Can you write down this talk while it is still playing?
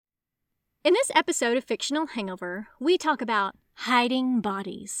In this episode of Fictional Hangover, we talk about hiding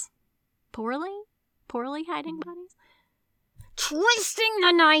bodies. Poorly hiding bodies? Twisting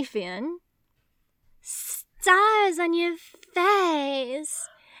the knife in. Stars on your face.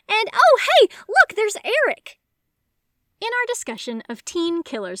 And oh, hey, look, there's Eric. In our discussion of Teen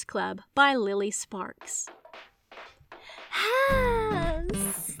Killers Club by Lily Sparks.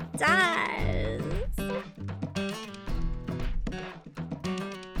 Stars.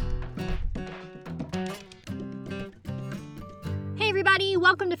 Hey everybody,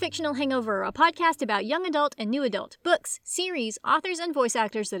 welcome to Fictional Hangover, a podcast about young adult and new adult books, series, authors, and voice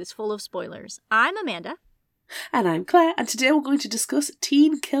actors that is full of spoilers. I'm Amanda. And I'm Claire, and today we're going to discuss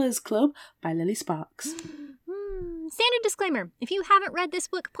Teen Killers Club by Lily Sparks. Standard disclaimer, if you haven't read this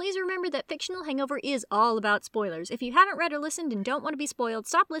book, please remember that Fictional Hangover is all about spoilers. If you haven't read or listened and don't want to be spoiled,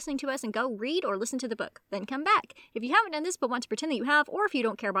 stop listening to us and go read or listen to the book. Then come back. If you haven't done this but want to pretend that you have, or if you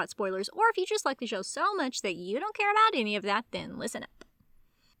don't care about spoilers, or if you just like the show so much that you don't care about any of that, then listen up.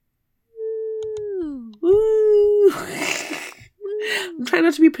 Woo! I'm trying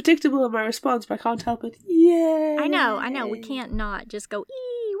not to be predictable in my response, but I can't help it. Yay! I know. We can't not just go,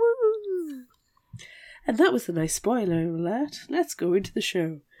 ee, woo! And that was a nice spoiler alert. Let's go into the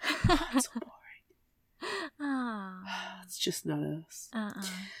show. Oh, it's so boring. It's just not us.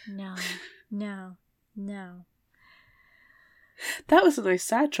 No. That was a nice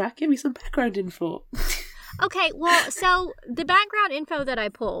sidetrack. Give me some background info. Okay, well, so the background info that I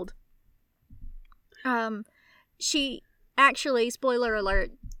pulled, she actually, spoiler alert,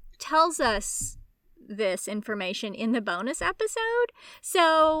 tells us this information in the bonus episode.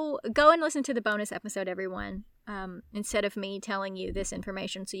 So go and listen to the bonus episode, everyone, instead of me telling you this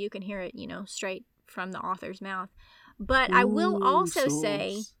information so you can hear it, straight from the author's mouth. But I will also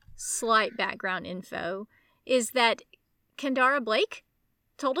say, slight background info, is that Kendara Blake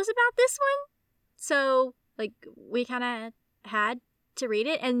told us about this one. So, we kind of had to read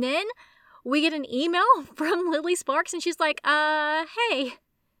it. And then we get an email from Lily Sparks, and she's like, hey,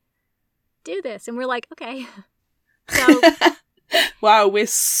 do this. And we're like, okay. So, wow, we're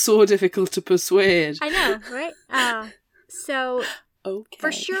so difficult to persuade. I know, right? So, okay.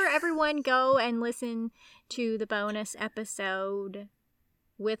 For sure, everyone go and listen to the bonus episode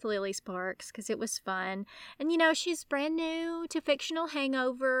with Lily Sparks, because it was fun. And, she's brand new to Fictional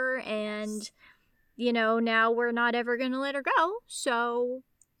Hangover, and, now we're not ever going to let her go, so...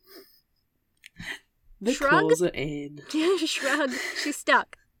 The Shrug. claws are in. Shrug. She's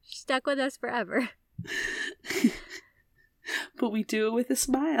stuck. She's stuck with us forever. But we do it with a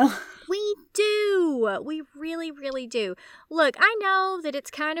smile. We do. We really, really do. Look, I know that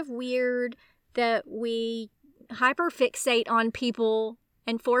it's kind of weird that we hyperfixate on people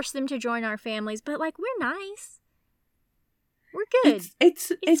and force them to join our families, but, we're nice. We're good.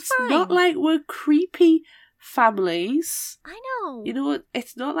 It's fine. not like we're creepy families. I know.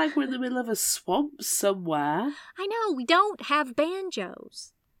 It's not like we're in the middle of a swamp somewhere. I know. We don't have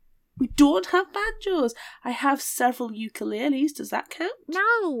banjos. We don't have banjos. I have several ukuleles. Does that count?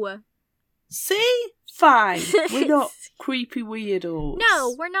 No. See? Fine. We're not creepy weirdos.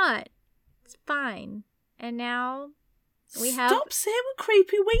 No, we're not. It's fine. And now we have... Stop saying we're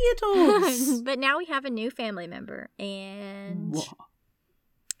creepy weirdos. But now we have a new family member. And... What?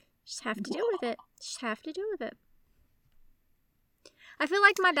 Just have to deal with it. Just have to deal with it. I feel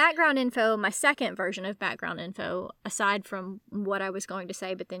like my background info, my second version of background info, aside from what I was going to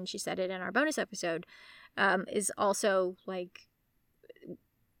say, but then she said it in our bonus episode, is also,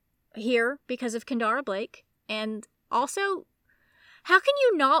 here because of Kendara Blake. And also, how can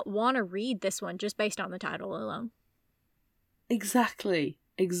you not want to read this one just based on the title alone? Exactly.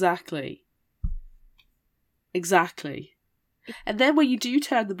 And then when you do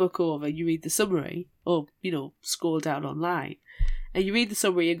turn the book over, you read the summary, or, scroll down online, and you read the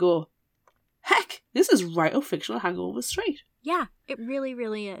summary and go, heck, this is right up Fictional Hangover Street. Yeah, it really,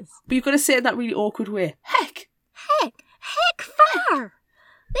 really is. But you've got to say it in that really awkward way. Heck far!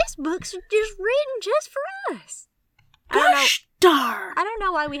 This book's just written just for us. Gosh darn! I don't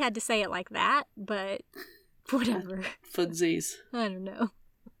know why we had to say it like that, but whatever. Funsies. I don't know.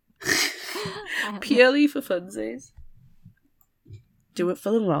 Purely for funsies. Do it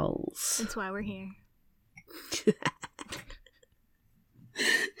for the lulz. That's why we're here.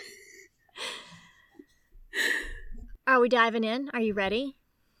 Are we diving in? Are you ready?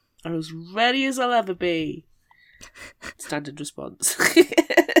 I'm as ready as I'll ever be. Standard response.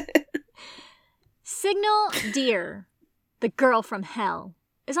 Signal Deer, the girl from hell,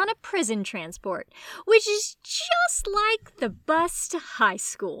 is on a prison transport, which is just like the bus to high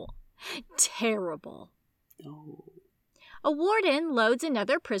school. Terrible. No. A warden loads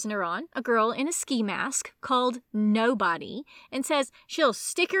another prisoner on, a girl in a ski mask called Nobody, and says she'll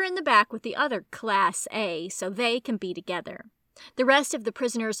stick her in the back with the other Class A so they can be together. The rest of the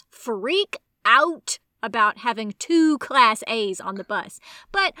prisoners freak out about having 2 Class A's on the bus.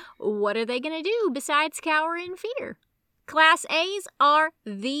 But what are they going to do besides cower in fear? Class A's are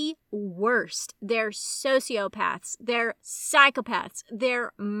the worst. They're sociopaths, they're psychopaths,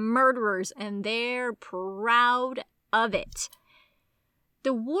 they're murderers, and they're proud of it.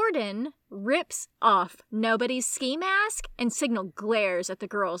 The warden rips off Nobody's ski mask, and Signal glares at the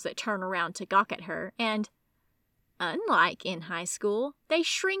girls that turn around to gawk at her, and unlike in high school, they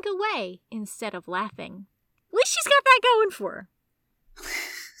shrink away instead of laughing. At least she's got that going for her.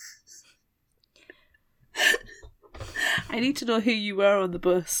 I need to know who you were on the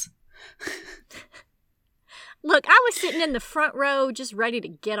bus. Look, I was sitting in the front row just ready to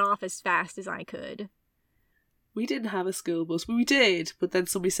get off as fast as I could. We didn't have a school bus. We did, but then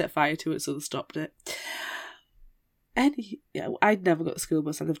somebody set fire to it, so they stopped it. I'd never got a school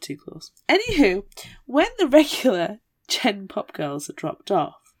bus. I lived too close. Anywho, when the regular Gen Pop girls are dropped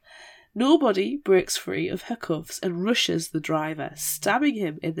off, Nobody breaks free of her cuffs and rushes the driver, stabbing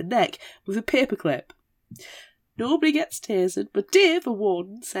him in the neck with a paperclip. Nobody gets tasered, but Dave, a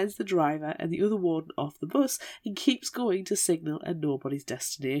warden, sends the driver and the other warden off the bus and keeps going to Signal and Nobody's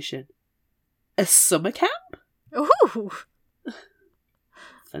destination. A summer camp? Ooh!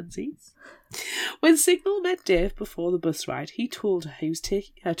 Fancies. When Signal met Dave before the bus ride, he told her he was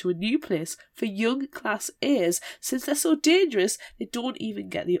taking her to a new place for young Class A's since they're so dangerous they don't even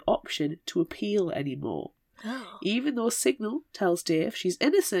get the option to appeal anymore. Even though Signal tells Dave she's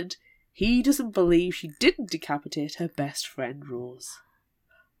innocent, he doesn't believe she didn't decapitate her best friend Rose.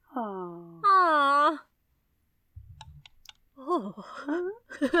 Aww. Aww. Oh.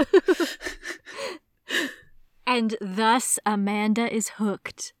 And thus Amanda is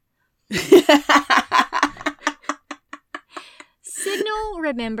hooked. Signal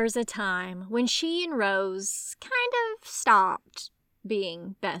remembers a time when she and Rose kind of stopped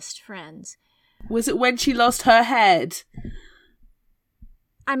being best friends. Was it when she lost her head?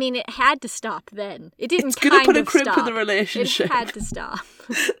 I mean, it had to stop then. It didn't It's gonna put a crimp stop. in the relationship. It had to stop.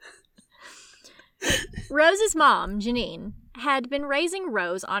 Rose's mom, Janine, had been raising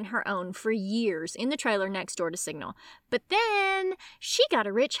Rose on her own for years in the trailer next door to Signal. But then she got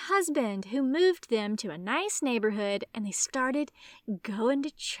a rich husband who moved them to a nice neighborhood and they started going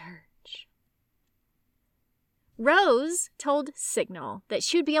to church. Rose told Signal that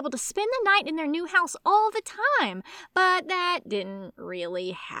she would be able to spend the night in their new house all the time, but that didn't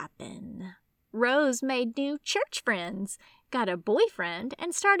really happen. Rose made new church friends, got a boyfriend,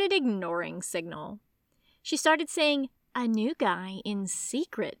 and started ignoring Signal. She started seeing a new guy in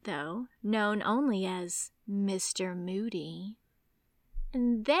secret, though, known only as Mr. Moody.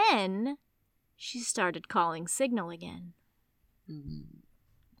 And then she started calling Signal again.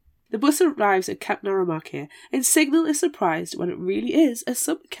 The bus arrives at Camp Narumake, and Signal is surprised when it really is a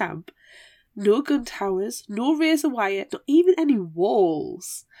summer camp. No gun towers, no razor wire, not even any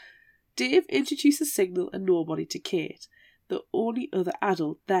walls. Dave introduces Signal and Nobody to Kate, the only other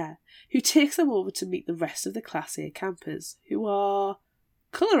adult there, who takes them over to meet the rest of the Class A campers, who are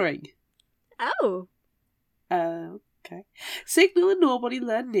colouring. Oh. Okay. Signal and Nobody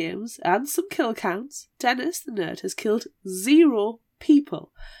learn names and some kill counts. Dennis, the nerd, has killed 0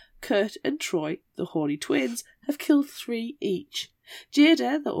 people. Kurt and Troy, the horny twins, have killed 3 each.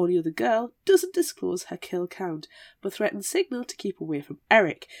 Jada, the only other girl, doesn't disclose her kill count, but threatens Signal to keep away from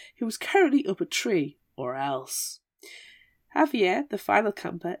Eric, who is currently up a tree, or else. Javier, the final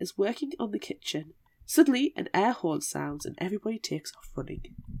camper, is working on the kitchen. Suddenly, an air horn sounds and everybody takes off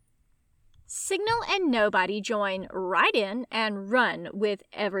running. Signal and Nobody join right in and run with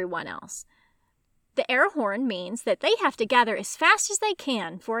everyone else. The air horn means that they have to gather as fast as they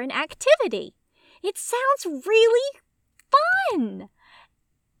can for an activity. It sounds really fun!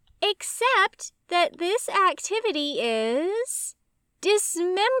 Except that this activity is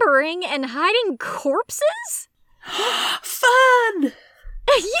dismembering and hiding corpses? Fun!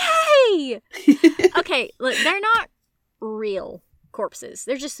 Yay! Okay, look, they're not real corpses.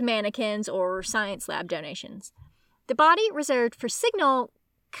 They're just mannequins or science lab donations. The body reserved for Signal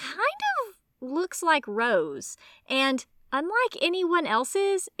kind of looks like Rose, and unlike anyone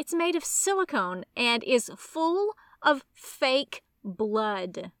else's, it's made of silicone and is full of fake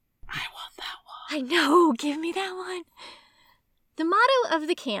blood. I want that one. I know, give me that one. The motto of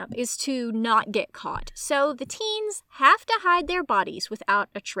the camp is to not get caught, so the teens have to hide their bodies without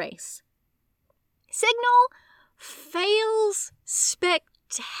a trace. Signal fails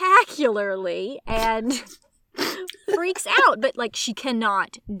spectacularly, and freaks out. But, like, she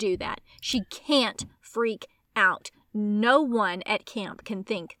cannot do that. She can't freak out. No one at camp can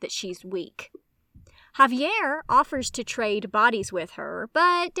think that she's weak. Javier offers to trade bodies with her,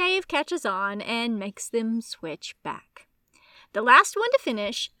 but Dave catches on and makes them switch back. The last one to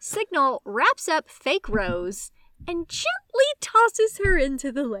finish, Signal wraps up fake Rose and gently tosses her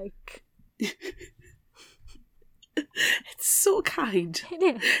into the lake. It's so kind. It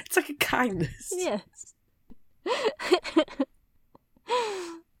is. It's like a kindness. It is.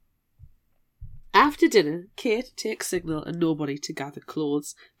 After dinner, Kate takes Signal and Nobody to gather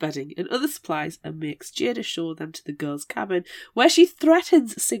clothes, bedding, and other supplies and makes Jada show them to the girls' cabin, where she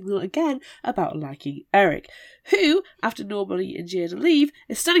threatens Signal again about liking Eric, who, after Nobody and Jada leave,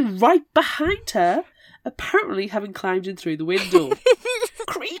 is standing right behind her, apparently having climbed in through the window.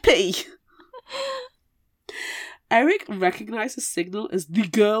 Creepy! Eric recognises Signal as the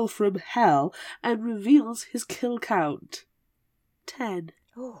girl from hell and reveals his kill count. 10.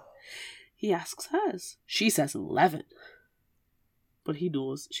 Oh. He asks hers. She says 11. But he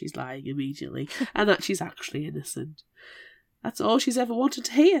knows she's lying immediately and that she's actually innocent. That's all she's ever wanted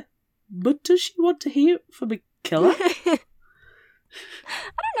to hear. But does she want to hear it from a killer? I don't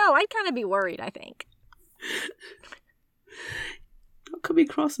know. I'd kind of be worried, I think. Not coming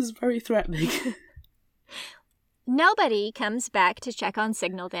across as very threatening. Nobody comes back to check on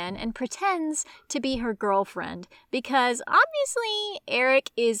Signal then and pretends to be her girlfriend because obviously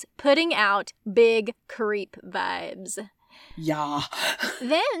Eric is putting out big creep vibes. Yeah.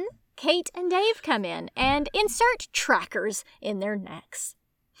 Then Kate and Dave come in and insert trackers in their necks.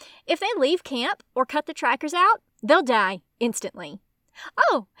 If they leave camp or cut the trackers out, they'll die instantly.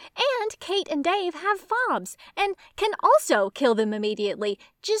 Oh, and Kate and Dave have fobs and can also kill them immediately,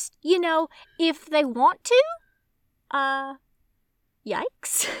 just, if they want to.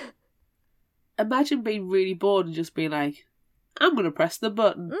 Yikes. Imagine being really bored and just being like, I'm going to press the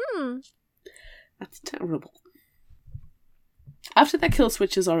button. That's terrible. After their kill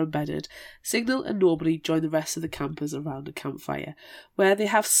switches are embedded, Signal and Nobody join the rest of the campers around a campfire, where they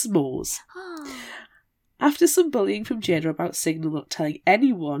have s'mores. After some bullying from Jada about Signal not telling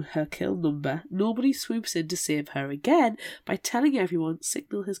anyone her kill number, Nobody swoops in to save her again by telling everyone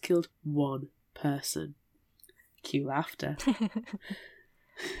Signal has killed one person. Cue laughter.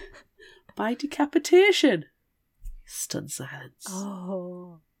 By decapitation. Stunned silence.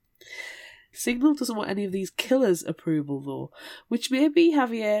 Oh. Signal doesn't want any of these killers' approval, though, which maybe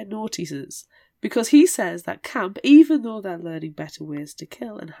Javier notices, because he says that camp, even though they're learning better ways to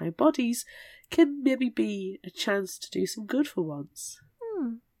kill and hide bodies, can maybe be a chance to do some good for once.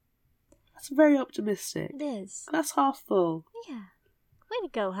 That's very optimistic. It is. Glass half full. Yeah. Way to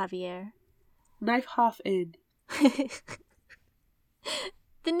go, Javier. Knife half in.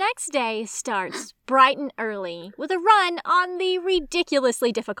 The next day starts bright and early with a run on the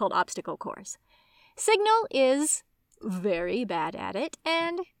ridiculously difficult obstacle course. Signal is very bad at it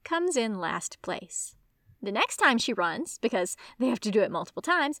and comes in last place. The next time she runs, because they have to do it multiple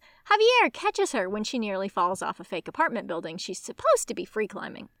times, Javier catches her when she nearly falls off a fake apartment building she's supposed to be free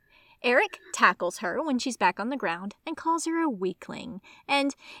climbing. Eric tackles her when she's back on the ground and calls her a weakling.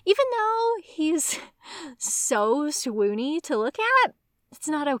 And even though he's so swoony to look at, it's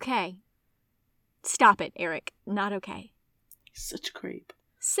not okay. Stop it, Eric. Not okay. He's such a creep.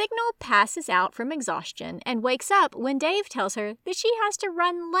 Signal passes out from exhaustion and wakes up when Dave tells her that she has to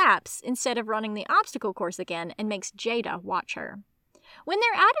run laps instead of running the obstacle course again and makes Jada watch her. When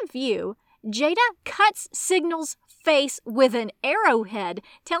they're out of view, Jada cuts Signal's face with an arrowhead,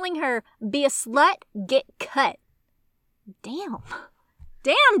 telling her, "Be a slut, get cut." Damn.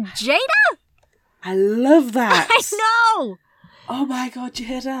 Damn, Jada? I love that. I know. Oh my god,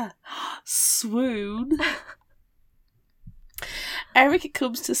 Jada. Swoon. Eric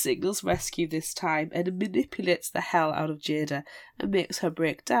comes to Signal's rescue this time and manipulates the hell out of Jada and makes her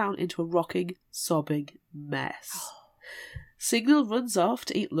break down into a rocking, sobbing mess. Signal runs off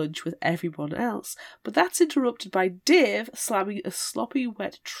to eat lunch with everyone else, but that's interrupted by Dave slamming a sloppy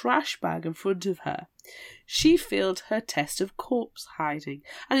wet trash bag in front of her. She failed her test of corpse hiding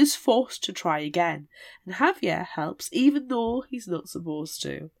and is forced to try again, and Javier helps even though he's not supposed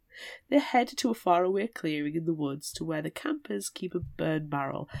to. They head to a faraway clearing in the woods to where the campers keep a burn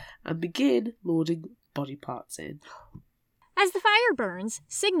barrel and begin loading body parts in. As the fire burns,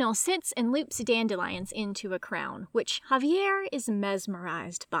 Signal sits and loops dandelions into a crown, which Javier is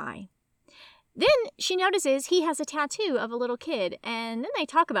mesmerized by. Then she notices he has a tattoo of a little kid, and then they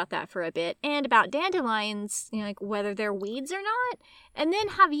talk about that for a bit, and about dandelions, like whether they're weeds or not. And then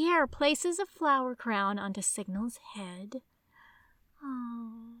Javier places a flower crown onto Signal's head.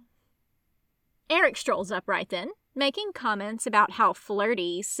 Aww. Eric strolls up right then, making comments about how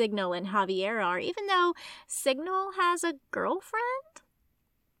flirty Signal and Javier are, even though Signal has a girlfriend.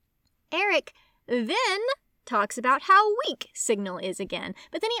 Eric then talks about how weak Signal is again,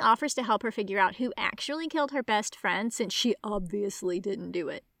 but then he offers to help her figure out who actually killed her best friend since she obviously didn't do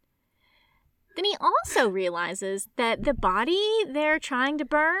it. Then he also realizes that the body they're trying to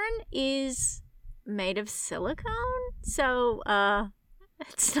burn is made of silicone, so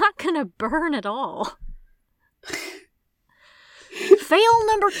it's not gonna burn at all. Fail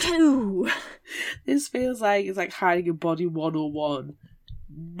number 2. This feels like it's like hiding a body 101.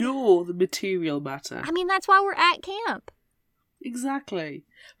 Know the material matter. I mean, that's why we're at camp. Exactly.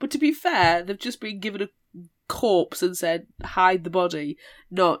 But to be fair, they've just been given a corpse and said, hide the body.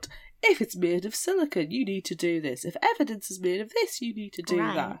 Not, if it's made of silicon, you need to do this. If evidence is made of this, you need to do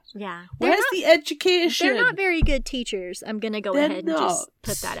that. Yeah. Where's the education? They're not very good teachers. I'm going to go ahead and just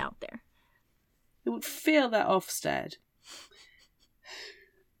put that out there. They would fail that Ofsted.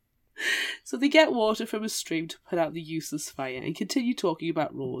 So they get water from a stream to put out the useless fire and continue talking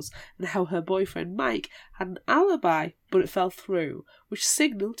about Rose and how her boyfriend Mike had an alibi, but it fell through, which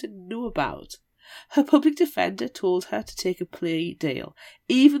Signal didn't know about. Her public defender told her to take a plea deal,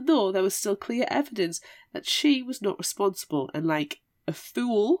 even though there was still clear evidence that she was not responsible, and like a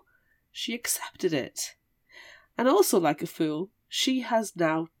fool, she accepted it. And also like a fool, she has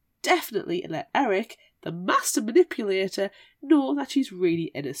now definitely let Eric, the master manipulator, know that she's really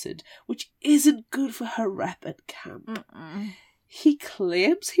innocent, which isn't good for her rep at camp. Mm-mm. He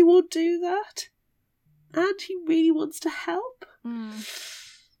claims he won't do that, and he really wants to help. Do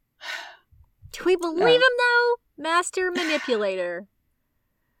we believe him, though? Master manipulator.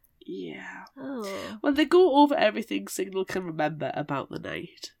 Yeah. Oh. When they go over everything Signal can remember about the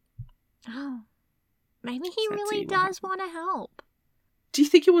night. Oh. Maybe he really does want to help. Do you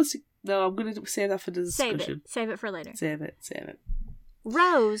think he wants to... No, I'm going to save that for the discussion. Save it for later. Save it.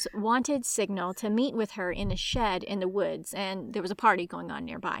 Rose wanted Signal to meet with her in a shed in the woods, and there was a party going on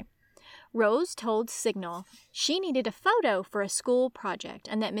nearby. Rose told Signal she needed a photo for a school project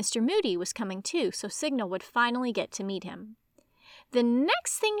and that Mr. Moody was coming too, so Signal would finally get to meet him. The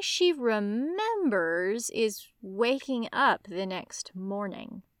next thing she remembers is waking up the next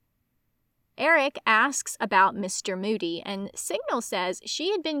morning. Eric asks about Mr. Moody, and Signal says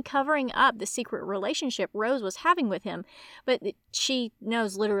she had been covering up the secret relationship Rose was having with him, but she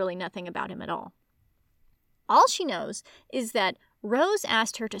knows literally nothing about him at all. All she knows is that Rose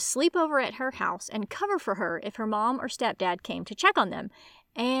asked her to sleep over at her house and cover for her if her mom or stepdad came to check on them,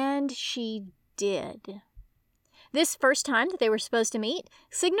 and she did. This first time that they were supposed to meet,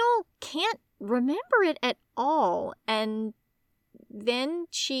 Signal can't remember it at all, and then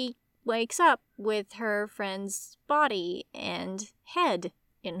she wakes up with her friend's body and head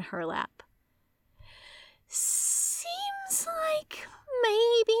in her lap. Seems like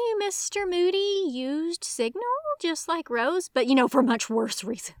maybe Mr. Moody used Signal, just like Rose, but, for much worse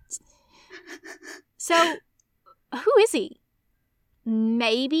reasons. So, who is he?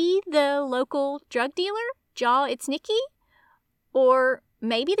 Maybe the local drug dealer, Jaw It's Nicky? Or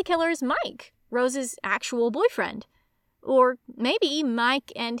maybe the killer is Mike, Rose's actual boyfriend. Or maybe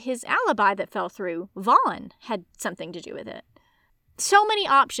Mike and his alibi that fell through, Vaughn, had something to do with it. So many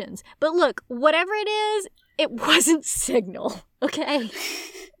options. But look, whatever it is, it wasn't Signal, okay?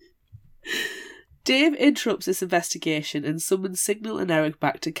 Dave interrupts this investigation and summons Signal and Eric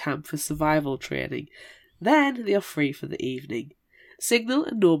back to camp for survival training. Then they are free for the evening. Signal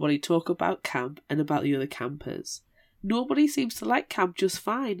and Nobody talk about camp and about the other campers. Nobody seems to like camp just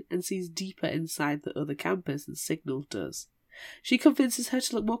fine and sees deeper inside the other campers than Signal does. She convinces her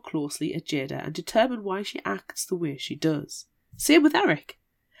to look more closely at Jada and determine why she acts the way she does. Same with Eric.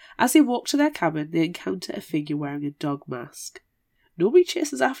 As they walk to their cabin, they encounter a figure wearing a dog mask. Nobody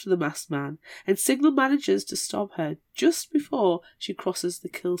chases after the masked man, and Signal manages to stop her just before she crosses the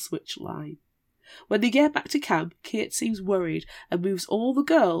kill switch line. When they get back to camp, Kate seems worried and moves all the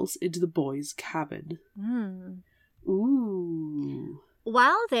girls into the boys' cabin. Ooh.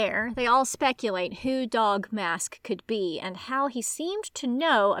 While there, they all speculate who Dog Mask could be and how he seemed to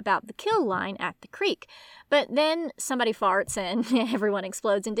know about the kill line at the creek. But then somebody farts and everyone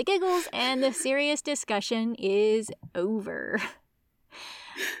explodes into giggles and the serious discussion is over.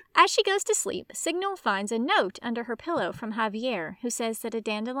 As she goes to sleep, Signal finds a note under her pillow from Javier who says that a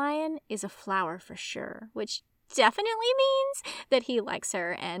dandelion is a flower for sure, which definitely means that he likes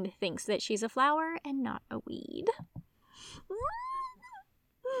her and thinks that she's a flower and not a weed.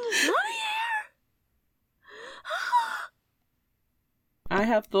 I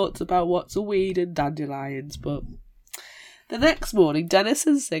have thoughts about what's a weed and dandelions, but The next morning, Dennis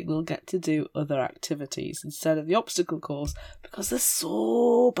and Signal get to do other activities instead of the obstacle course because they're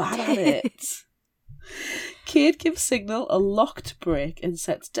so bad at it. Kate gives Signal a locked break and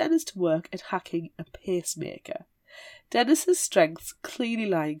sets Dennis to work at hacking a pacemaker. Dennis's strengths clearly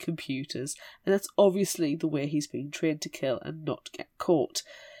lie in computers, and that's obviously the way he's being trained to kill and not get caught.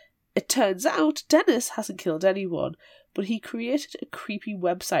 It turns out Dennis hasn't killed anyone, but he created a creepy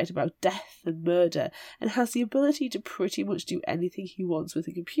website about death and murder and has the ability to pretty much do anything he wants with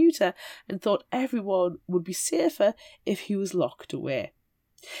a computer, and thought everyone would be safer if he was locked away.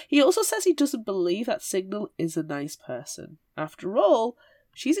 He also says he doesn't believe that Signal is a nice person. After all,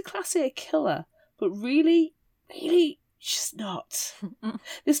 she's a Class A killer, but really, she's not.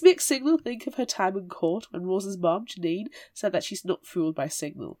 This makes Signal think of her time in court when Rose's mom, Janine, said that she's not fooled by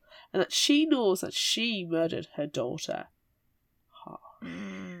Signal, and that she knows that she murdered her daughter.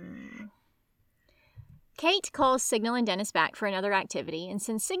 Kate calls Signal and Dennis back for another activity and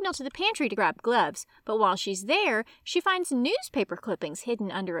sends Signal to the pantry to grab gloves, but while she's there, she finds newspaper clippings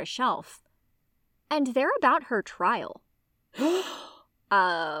hidden under a shelf. And they're about her trial.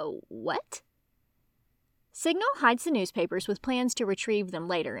 What? Signal hides the newspapers with plans to retrieve them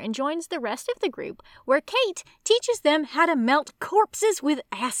later and joins the rest of the group, where Kate teaches them how to melt corpses with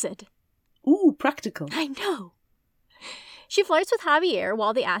acid. Ooh, practical. I know. She flirts with Javier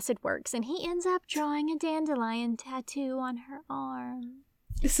while the acid works, and he ends up drawing a dandelion tattoo on her arm.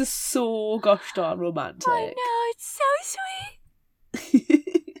 This is so gosh darn romantic. I know, it's so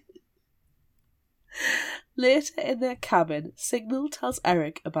sweet. Later in their cabin, Signal tells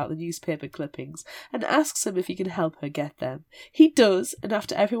Eric about the newspaper clippings and asks him if he can help her get them. He does, and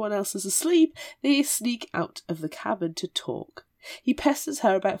after everyone else is asleep, they sneak out of the cabin to talk. He pesters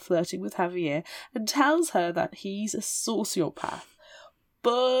her about flirting with Javier and tells her that he's a sociopath.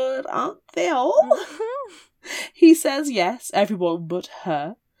 But aren't they all? He says yes, everyone but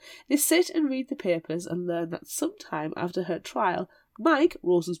her. They sit and read the papers and learn that sometime after her trial, Mike,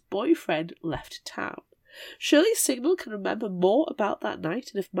 Rose's boyfriend, left town. Surely Signal can remember more about that night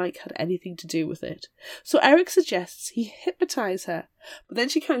and if Mike had anything to do with it. So Eric suggests he hypnotise her, but then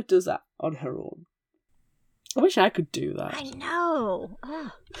she kind of does that on her own. I wish I could do that. I know.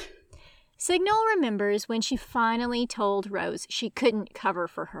 Ugh. Signal remembers when she finally told Rose she couldn't cover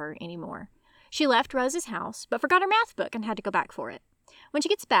for her anymore. She left Rose's house, but forgot her math book and had to go back for it. When she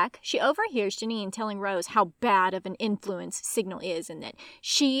gets back, she overhears Janine telling Rose how bad of an influence Signal is and that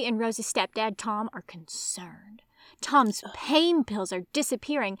she and Rose's stepdad, Tom, are concerned. Tom's pain pills are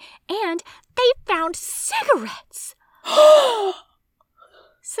disappearing, and they found cigarettes!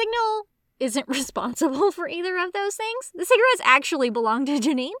 Signal isn't responsible for either of those things. The cigarettes actually belong to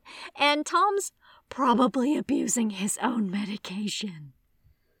Janine, and Tom's probably abusing his own medication.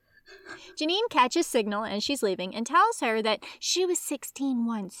 Janine catches Signal as she's leaving and tells her that she was 16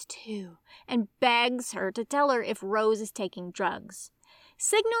 once too, and begs her to tell her if Rose is taking drugs.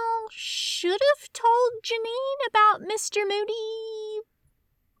 Signal should have told Janine about Mr. Moody,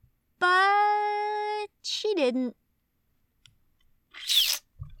 but she didn't.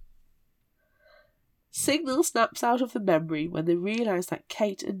 Signal snaps out of the memory when they realise that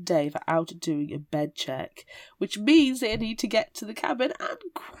Kate and Dave are out doing a bed check, which means they need to get to the cabin and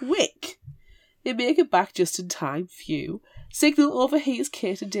quick. They make it back just in time, phew. Signal overhears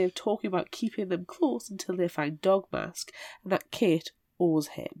Kate and Dave talking about keeping them close until they find Dogmask, and that Kate owes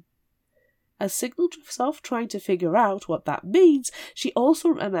him. As Signal drifts off trying to figure out what that means, she also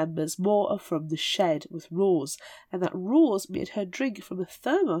remembers more from the shed with Rose, and that Rose made her drink from a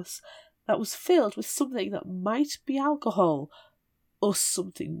thermos that was filled with something that might be alcohol, or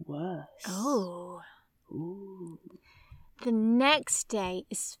something worse. Oh. Ooh. The next day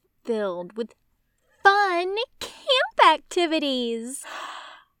is filled with fun camp activities.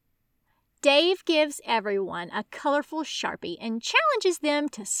 Dave gives everyone a colorful Sharpie and challenges them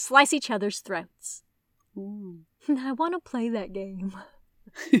to slice each other's throats. Ooh. I want to play that game.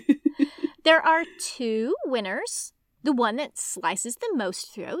 There are 2 winners. The one that slices the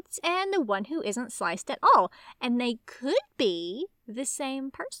most throats and the one who isn't sliced at all. And they could be the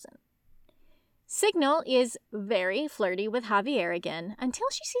same person. Signal is very flirty with Javier again until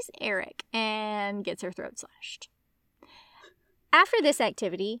she sees Eric and gets her throat slashed. After this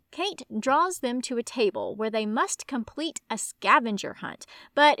activity, Kate draws them to a table where they must complete a scavenger hunt,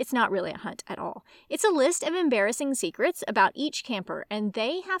 but it's not really a hunt at all. It's a list of embarrassing secrets about each camper, and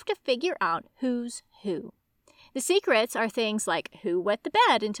they have to figure out who's who. The secrets are things like who wet the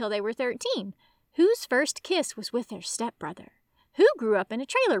bed until they were 13, whose first kiss was with their stepbrother, who grew up in a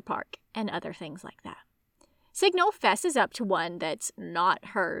trailer park, and other things like that. Signal fesses up to one that's not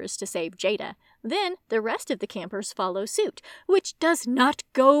hers to save Jada. Then the rest of the campers follow suit, which does not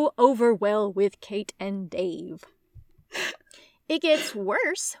go over well with Kate and Dave. It gets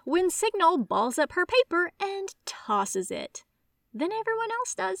worse when Signal balls up her paper and tosses it. Then everyone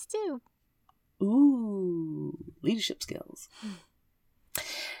else does too. Ooh, leadership skills.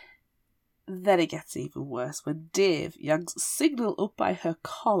 Then it gets even worse when Dave yanks Signal up by her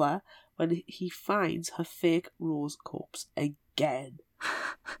collar when he finds her fake Rose corpse again.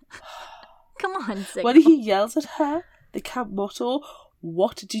 Come on, Signal. When he yells at her, the camp motto,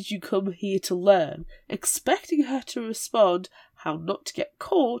 "What did you come here to learn?" expecting her to respond, "How not to get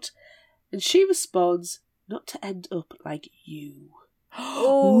caught," and she responds, "Not to end up like you."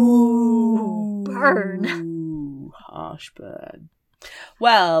 Oh, burn. Ooh, harsh burn.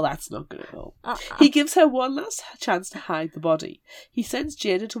 Well, that's not good at all. He gives her one last chance to hide the body. He sends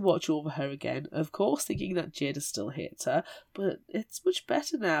Jada to watch over her again, of course thinking that Jada still hates her, but it's much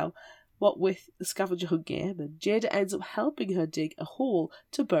better now, what with the scavenger hunt game, and Jada ends up helping her dig a hole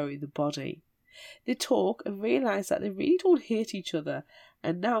to bury the body. They talk and realise that they really don't hate each other,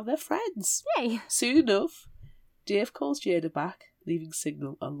 and now they're friends. Yay. Soon enough, Dave calls Jada back, leaving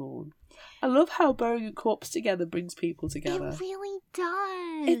Signal alone. I love how burying a corpse together brings people together. It really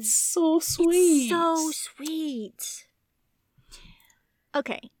does. It's so sweet. It's so sweet.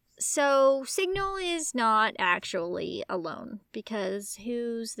 Okay, so Signal is not actually alone, because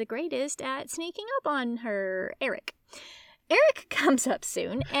who's the greatest at sneaking up on her? Eric. Eric comes up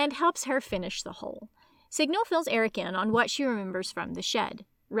soon and helps her finish the hole. Signal fills Eric in on what she remembers from the shed.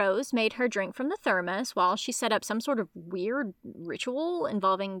 Rose made her drink from the thermos while she set up some sort of weird ritual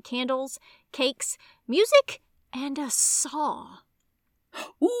involving candles, cakes, music, and a saw.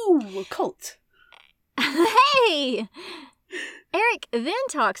 Ooh, a cult. Hey! Eric then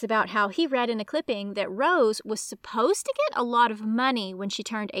talks about how he read in a clipping that Rose was supposed to get a lot of money when she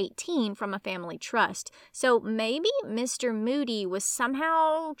turned 18 from a family trust. So maybe Mr. Moody was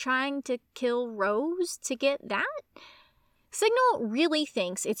somehow trying to kill Rose to get that? Signal really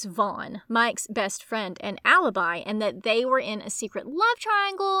thinks it's Vaughn, Mike's best friend and alibi, and that they were in a secret love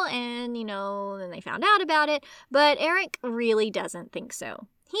triangle and, then they found out about it, but Eric really doesn't think so.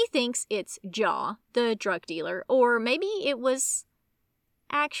 He thinks it's Jaw, the drug dealer, or maybe it was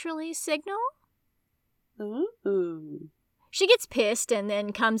actually Signal? Ooh. She gets pissed and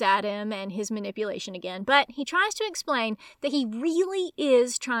then comes at him and his manipulation again, but he tries to explain that he really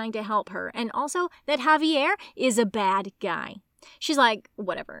is trying to help her, and also that Javier is a bad guy. She's like,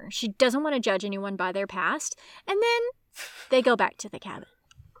 whatever. She doesn't want to judge anyone by their past, and then they go back to the cabin.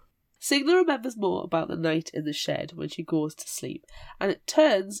 Signal remembers more about the night in the shed when she goes to sleep, and it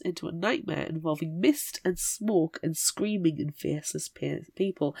turns into a nightmare involving mist and smoke and screaming and faceless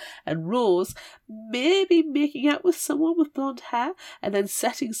people, and Rose maybe making out with someone with blonde hair and then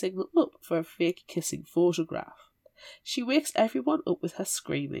setting Signal up for a fake kissing photograph. She wakes everyone up with her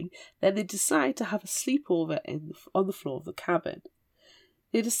screaming, then they decide to have a sleepover on the floor of the cabin.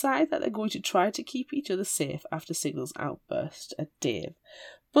 They decide that they're going to try to keep each other safe after Signal's outburst at Dave,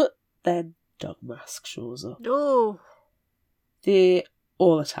 but then Dogmask shows up. Oh. They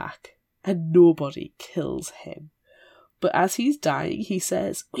all attack, and nobody kills him. But as he's dying, he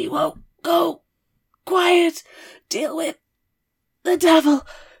says, "We won't go. Quiet. Deal with the devil.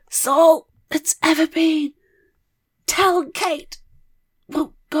 It's all it's ever been. Tell Kate.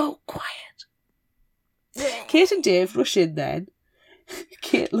 Won't go quiet." Kate and Dave rush in then.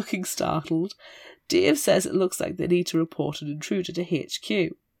 Kate looking startled. Dave says it looks like they need to report an intruder to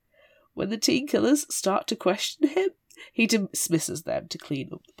HQ. When the teen killers start to question him, he dismisses them to clean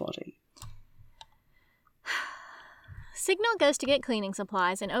up the body. Signal goes to get cleaning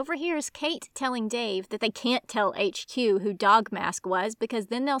supplies and overhears Kate telling Dave that they can't tell HQ who Dogmask was because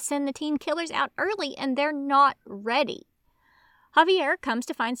then they'll send the teen killers out early and they're not ready. Javier comes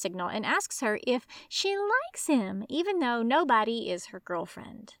to find Signal and asks her if she likes him, even though nobody is her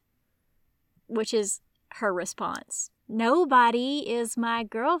girlfriend. Which is her response. Nobody is my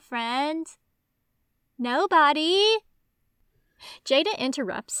girlfriend. Nobody. Jada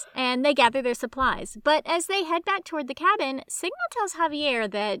interrupts, and they gather their supplies. But as they head back toward the cabin, Signal tells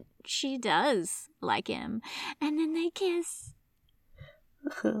Javier that she does like him. And then they kiss.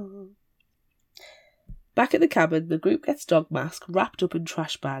 Back at the cabin, the group gets Dogmask wrapped up in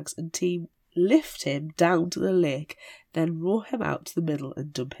trash bags and team lift him down to the lake, then row him out to the middle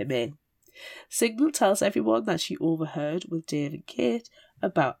and dump him in. Signal tells everyone that she overheard with Dave and Kate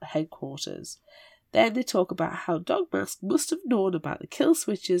about the headquarters. Then they talk about how Dogmask must have known about the kill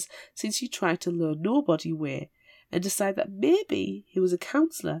switches since he tried to lure nobody away, and decide that maybe he was a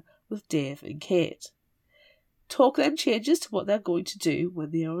counsellor with Dave and Kate. Talk then changes to what they're going to do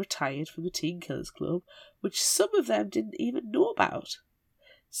when they are retired from the Teen Killers Club, which some of them didn't even know about.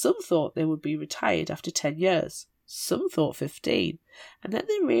 Some thought they would be retired after 10 years. Some thought 15. And then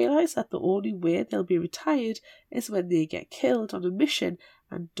they realise that the only way they'll be retired is when they get killed on a mission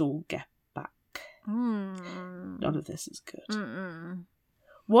and don't get back. None of this is good.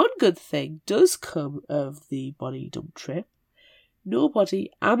 One good thing does come of the body dump trip.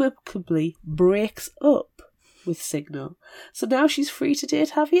 Nobody amicably breaks up with Signal, so now she's free to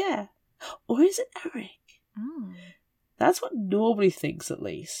date Javier. Or is it Eric? That's what nobody thinks, at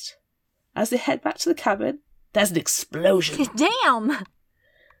least. As they head back to the cabin, there's an explosion. Damn!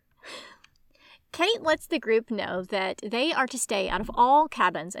 Kate lets the group know that they are to stay out of all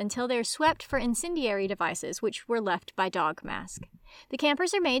cabins until they're swept for incendiary devices which were left by Dog Mask. The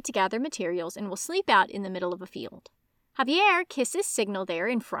campers are made to gather materials and will sleep out in the middle of a field. Javier kisses Signal there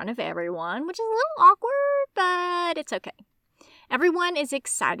in front of everyone, which is a little awkward, but it's okay. Everyone is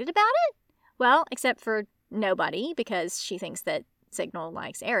excited about it. Well, except for nobody, because she thinks that Signal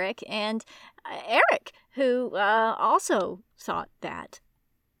likes Eric, and Eric, who also thought that.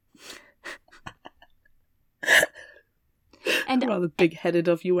 And rather big-headed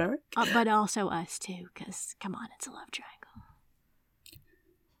of you, Eric. But also us, too, because, come on, it's a love triangle.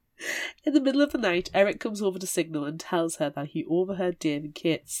 In the middle of the night, Eric comes over to Signal and tells her that he overheard Dave and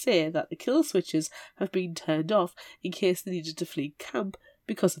Kate say that the kill switches have been turned off in case they needed to flee camp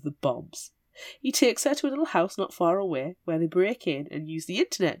because of the bombs. He takes her to a little house not far away where they break in and use the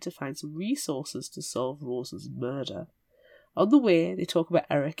internet to find some resources to solve Rose's murder. On the way, they talk about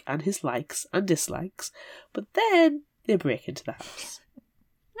Eric and his likes and dislikes, but then they break into the house.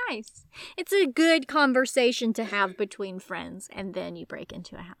 Nice. It's a good conversation to have between friends, and then you break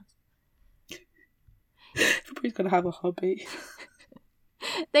into a house. Everybody's going to have a hobby.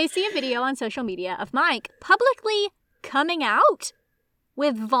 They see a video on social media of Mike publicly coming out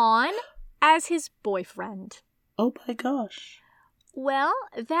with Vaughn as his boyfriend. Oh my gosh. Well,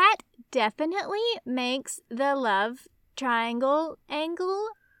 that definitely makes the love triangle angle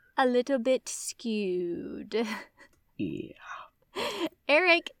a little bit skewed. Yeah.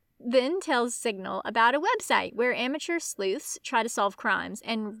 Eric then tells Signal about a website where amateur sleuths try to solve crimes,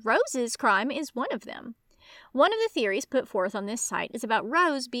 and Rose's crime is one of them. One of the theories put forth on this site is about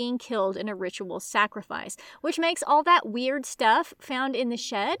Rose being killed in a ritual sacrifice, which makes all that weird stuff found in the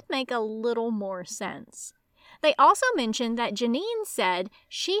shed make a little more sense. They also mentioned that Janine said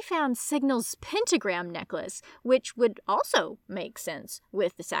she found Signal's pentagram necklace, which would also make sense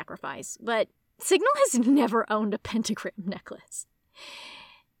with the sacrifice, but Signal has never owned a pentagram necklace.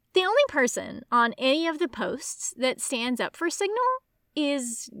 The only person on any of the posts that stands up for Signal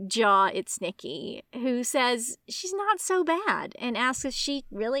is Jaw It's Nikki, who says she's not so bad and asks if she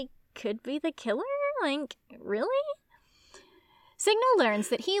really could be the killer? Like, really? Signal learns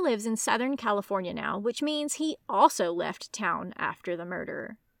that he lives in Southern California now, which means he also left town after the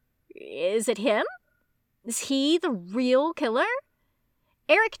murder. Is it him? Is he the real killer?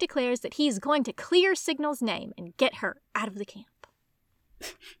 Eric declares that he's going to clear Signal's name and get her out of the camp.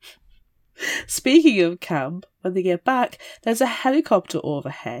 Speaking of camp, when they get back, there's a helicopter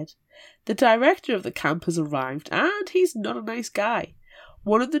overhead. The director of the camp has arrived, and he's not a nice guy.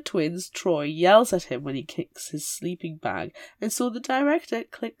 One of the twins, Troy, yells at him when he kicks his sleeping bag, and so the director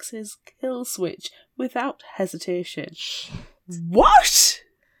clicks his kill switch without hesitation. Shit. What?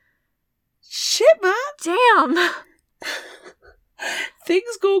 Shit, man! Damn!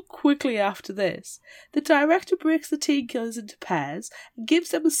 Things go quickly after this. The director breaks the teen killers into pairs and gives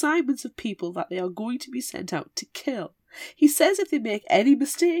them assignments of people that they are going to be sent out to kill. He says if they make any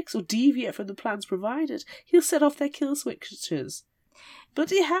mistakes or deviate from the plans provided, he'll set off their kill switches.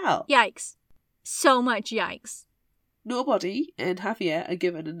 Bloody hell. Yikes. So much yikes. Nobody and Javier are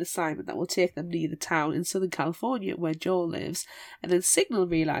given an assignment that will take them near the town in Southern California where Joel lives, and then Signal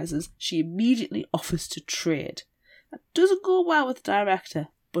realises she immediately offers to trade. That doesn't go well with the director,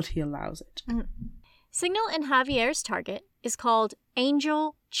 but he allows it. Signal and Javier's target is called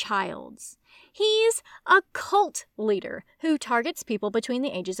Angel Childs. He's a cult leader who targets people between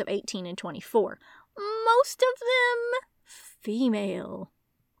the ages of 18 and 24. Most of them female.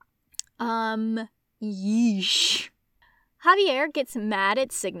 Yeesh. Javier gets mad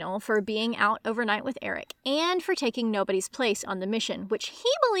at Signal for being out overnight with Eric and for taking nobody's place on the mission, which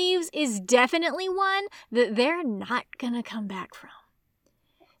he believes is definitely one that they're not gonna come back from.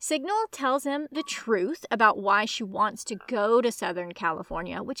 Signal tells him the truth about why she wants to go to Southern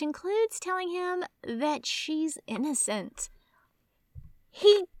California, which includes telling him that she's innocent.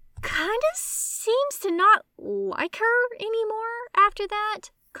 He kind of seems to not like her anymore after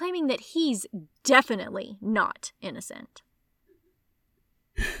that, claiming that he's definitely not innocent.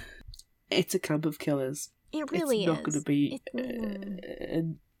 It's a camp of killers. It really is. It's not going to be...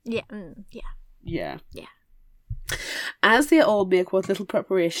 Yeah. As they all make what little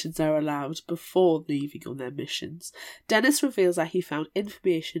preparations are allowed before leaving on their missions, Dennis reveals that he found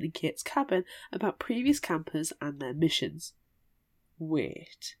information in Kate's cabin about previous campers and their missions.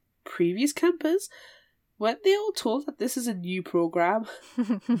 Wait, previous campers? Weren't they all told that this is a new program?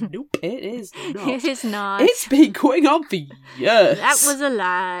 Nope, it is not. It is not. It's been going on for years. That was a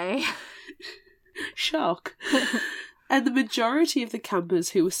lie. Shock. And the majority of the campers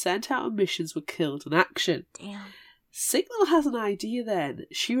who were sent out on missions were killed in action. Damn. Signal has an idea then.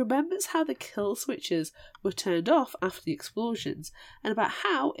 She remembers how the kill switches were turned off after the explosions, and about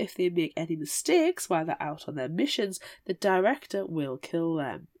how, if they make any mistakes while they're out on their missions, the director will kill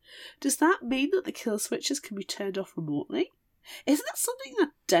them. Does that mean that the kill switches can be turned off remotely? Isn't that something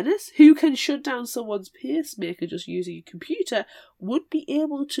that Dennis, who can shut down someone's pacemaker just using a computer, would be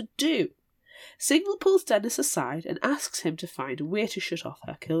able to do? Signal pulls Dennis aside and asks him to find a way to shut off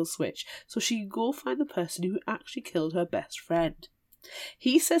her kill switch so she can go find the person who actually killed her best friend.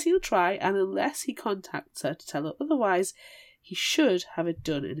 He says he'll try, and unless he contacts her to tell her otherwise, he should have it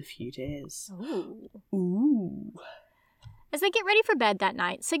done in a few days. Ooh. As they get ready for bed that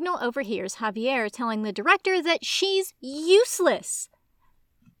night, Signal overhears Javier telling the director that she's useless.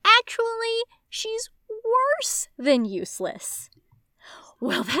 Actually, she's worse than useless.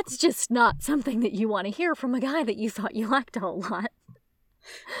 Well, that's just not something that you want to hear from a guy that you thought you liked a whole lot.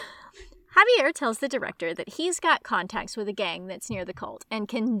 Javier tells the director that he's got contacts with a gang that's near the cult and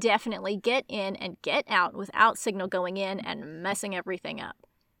can definitely get in and get out without Signal going in and messing everything up.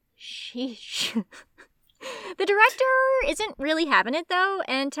 Sheesh. The director isn't really having it, though,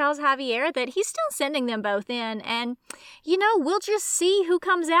 and tells Javier that he's still sending them both in, and, we'll just see who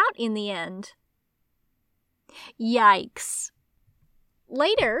comes out in the end. Yikes.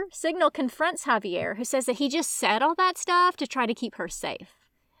 Later, Signal confronts Javier, who says that he just said all that stuff to try to keep her safe.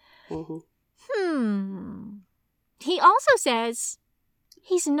 Mm-hmm. He also says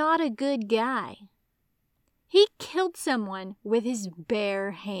he's not a good guy. He killed someone with his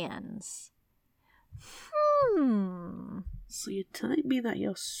bare hands. So you're telling me that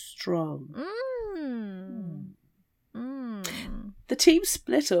you're strong? The team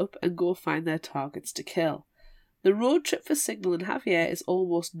split up and go find their targets to kill. The road trip for Signal and Javier is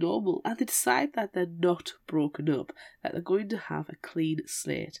almost normal, and they decide that they're not broken up, that they're going to have a clean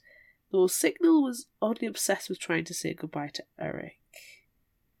slate. Though Signal was oddly obsessed with trying to say goodbye to Eric.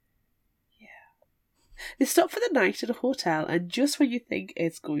 They stop for the night at a hotel, and just when you think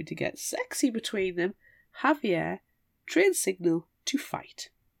it's going to get sexy between them, Javier trains Signal to fight.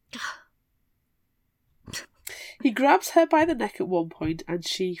 He grabs her by the neck at one point, and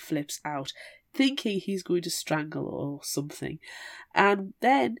she flips out, thinking he's going to strangle or something. And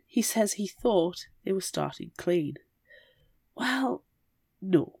then he says he thought they were starting clean. Well,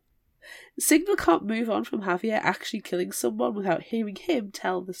 no. Signal can't move on from Javier actually killing someone without hearing him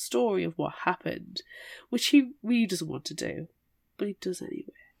tell the story of what happened, which he really doesn't want to do, but he does anyway.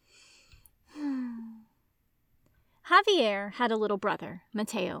 Javier had a little brother,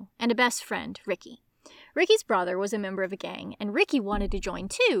 Mateo, and a best friend, Ricky. Ricky's brother was a member of a gang, and Ricky wanted to join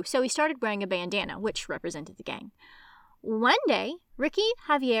too, so he started wearing a bandana, which represented the gang. One day, Ricky,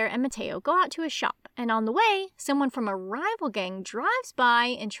 Javier, and Mateo go out to a shop, and on the way, someone from a rival gang drives by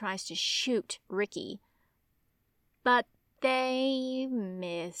and tries to shoot Ricky. But they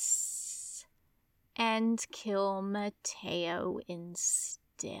miss and kill Mateo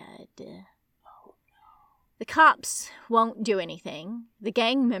instead. The cops won't do anything. The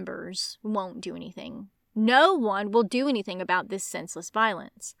gang members won't do anything. No one will do anything about this senseless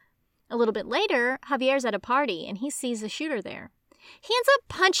violence. A little bit later, Javier's at a party and he sees the shooter there. He ends up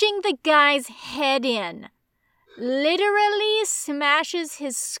punching the guy's head in. Literally smashes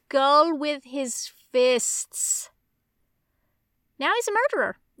his skull with his fists. Now he's a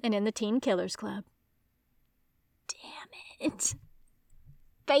murderer and in the Teen Killers Club. Damn it.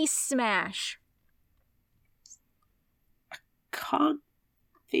 Face smash. Can't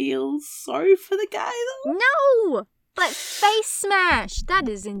feel sorry for the guy, though. No! But face smash, that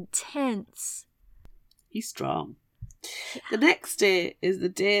is intense. He's strong. Yeah. The next day is the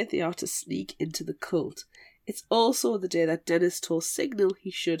day they are to sneak into the cult. It's also the day that Dennis told Signal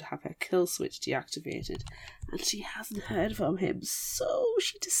he should have her kill switch deactivated, and she hasn't heard from him, so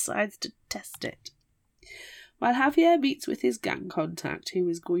she decides to test it. While Javier meets with his gang contact, who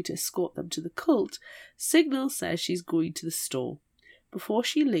is going to escort them to the cult, Signal says she's going to the store. Before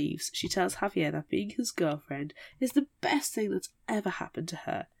she leaves, she tells Javier that being his girlfriend is the best thing that's ever happened to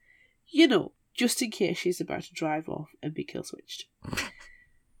her. You know, just in case she's about to drive off and be kill switched.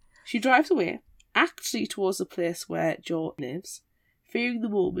 She drives away, actually towards the place where Joe lives, fearing the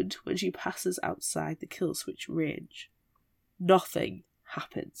moment when she passes outside the kill switch range. Nothing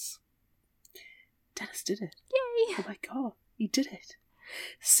happens. Dennis did it. Yay! Oh my god, he did it.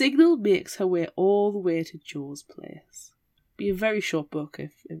 Signal makes her way all the way to Joe's place. Be a very short book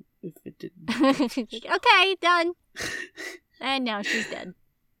if it didn't. Okay, done. And now she's dead.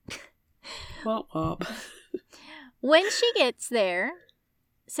 Womp womp. When she gets there,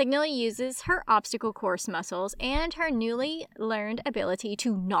 Signal uses her obstacle course muscles and her newly learned ability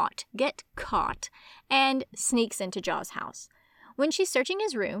to not get caught and sneaks into Jaw's house. When she's searching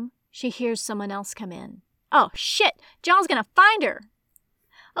his room, she hears someone else come in. Oh, shit! Jaw's gonna find her!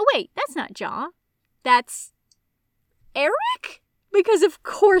 Oh, wait, that's not Jaw. That's Eric? Because of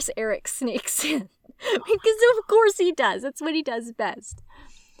course Eric sneaks in. Because of course he does. That's what he does best.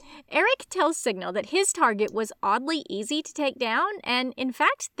 Eric tells Signal that his target was oddly easy to take down, and in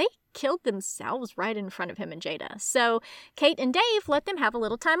fact, they killed themselves right in front of him and Jada. So Kate and Dave let them have a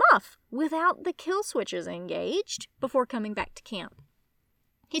little time off without the kill switches engaged before coming back to camp.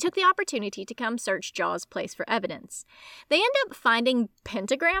 He took the opportunity to come search Jaw's place for evidence. They end up finding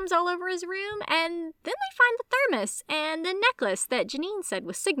pentagrams all over his room, and then they find the thermos and the necklace that Janine said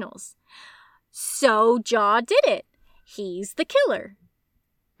was Signal's. So Jaw did it. He's the killer.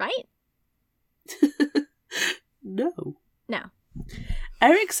 Right? No. No.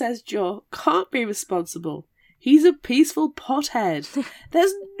 Eric says Joe can't be responsible. He's a peaceful pothead.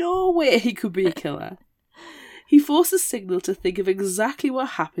 There's no way he could be a killer. He forces Signal to think of exactly what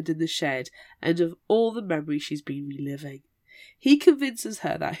happened in the shed and of all the memories she's been reliving. He convinces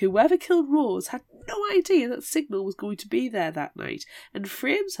her that whoever killed Rose had no idea that Signal was going to be there that night and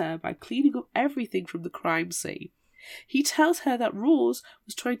frames her by cleaning up everything from the crime scene. He tells her that Rose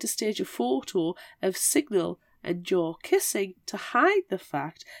was trying to stage a photo of Signal and Joe kissing to hide the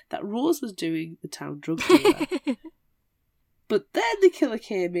fact that Rose was doing the town drug dealer. But then the killer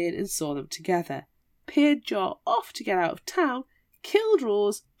came in and saw them together, paid Joe off to get out of town, killed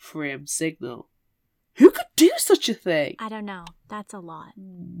Rose, framed Signal. Who could do such a thing? I don't know. That's a lot.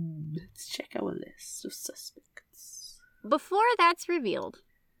 Let's check our list of suspects. Before that's revealed,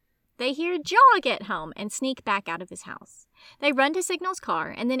 they hear Jaw get home and sneak back out of his house. They run to Signal's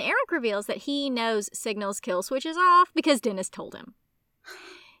car, and then Eric reveals that he knows Signal's kill switch is off because Dennis told him.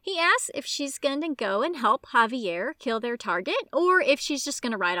 He asks if she's going to go and help Javier kill their target, or if she's just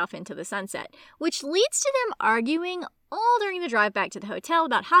going to ride off into the sunset, which leads to them arguing all during the drive back to the hotel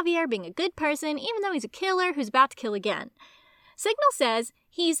about Javier being a good person, even though he's a killer who's about to kill again. Signal says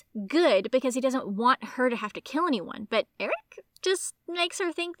he's good because he doesn't want her to have to kill anyone, but Eric just makes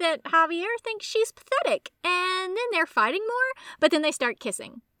her think that Javier thinks she's pathetic, and then they're fighting more, but then they start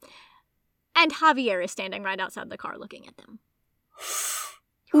kissing. And Javier is standing right outside the car looking at them.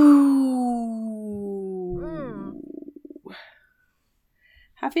 Ooh.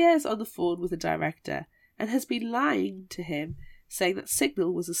 Javier is on the phone with the director and has been lying to him, saying that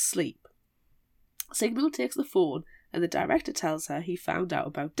Signal was asleep. Signal takes the phone and the director tells her he found out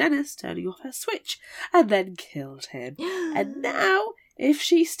about Dennis turning off her switch and then killed him. And now, if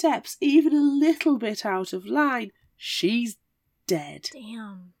she steps even a little bit out of line, she's dead.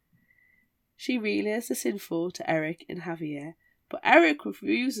 Damn. She relays this info to Eric and Javier, but Eric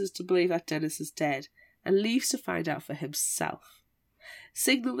refuses to believe that Dennis is dead and leaves to find out for himself.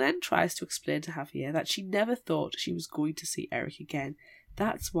 Signal then tries to explain to Javier that she never thought she was going to see Eric again.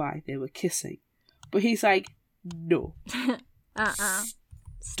 That's why they were kissing. But he's like, no.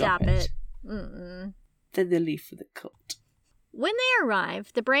 Stop it. Mm-mm. Then they leave for the cult. When they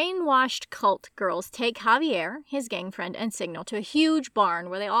arrive, the brainwashed cult girls take Javier, his gang friend, and Signal to a huge barn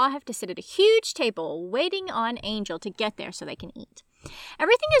where they all have to sit at a huge table waiting on Angel to get there so they can eat.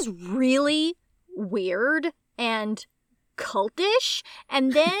 Everything is really weird and cultish,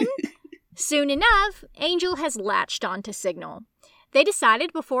 and then, soon enough, Angel has latched onto Signal. They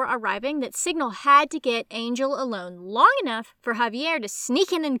decided before arriving that Signal had to get Angel alone long enough for Javier to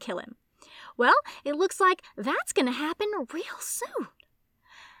sneak in and kill him. Well, it looks like that's going to happen real soon.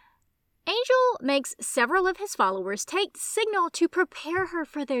 Angel makes several of his followers take Signal to prepare her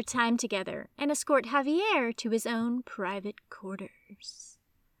for their time together and escort Javier to his own private quarters.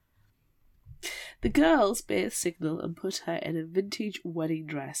 The girls bathe Signal and put her in a vintage wedding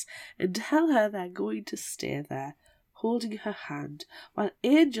dress and tell her they're going to stay there, holding her hand, while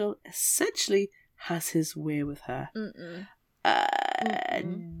Angel essentially has his way with her. Mm-mm.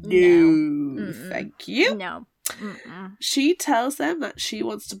 No, thank you. No. Mm-mm. She tells them that she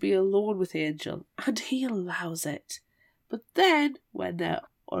wants to be alone with Angel, and he allows it. But then, when they're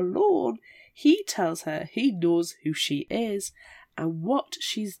alone, he tells her he knows who she is and what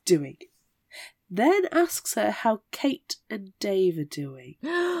she's doing. Then asks her how Kate and Dave are doing.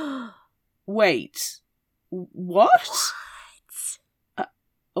 Wait, what?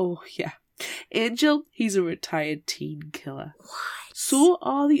 Oh, yeah. Angel, he's a retired teen killer. What? So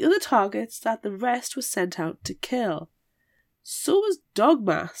are the other targets that the rest were sent out to kill. So was Dog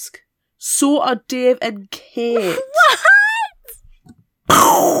Mask. So are Dave and Kate. What?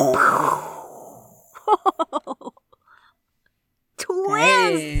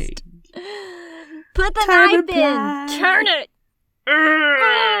 Twist! Dang. Put the Turn knife it in! black. Turn it!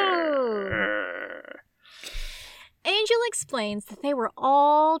 Angel explains that they were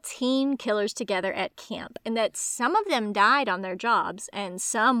all teen killers together at camp, and that some of them died on their jobs, and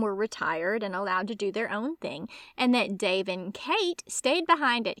some were retired and allowed to do their own thing, and that Dave and Kate stayed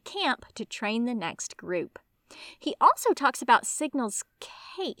behind at camp to train the next group. He also talks about Signal's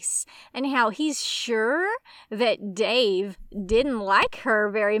case and how he's sure that Dave didn't like her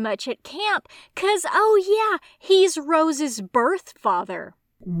very much at camp, 'cause, oh yeah, he's Rose's birth father.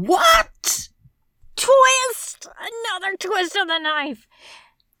 What? Twist! Another twist of the knife.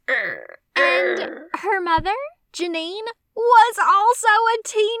 And her mother, Janine, was also a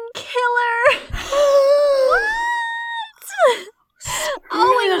teen killer. What?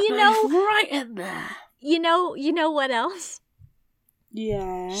 Oh, and you know, right in there. you know what else?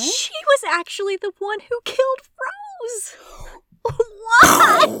 Yeah. She was actually the one who killed Rose.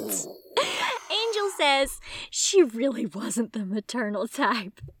 What? Angel says she really wasn't the maternal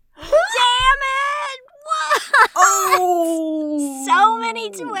type. Damn it! What? Oh! So many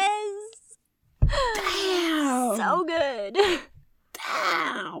twists. Damn! So good.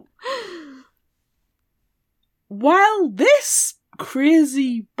 Damn! While this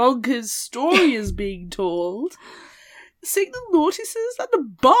crazy bonkers story is being told, Signal notices that the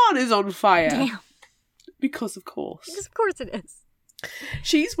barn is on fire. Damn. Because of course. Because of course it is.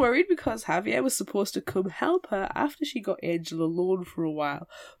 She's worried because Javier was supposed to come help her after she got Angel alone for a while,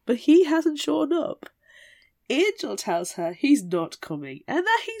 but he hasn't shown up. Angel tells her he's not coming and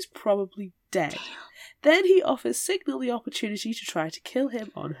that he's probably dead. Damn. Then he offers Signal the opportunity to try to kill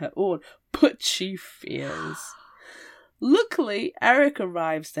him on her own, but she fails. Luckily, Eric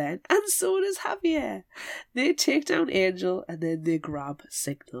arrives then, and so does Javier. They take down Angel and then they grab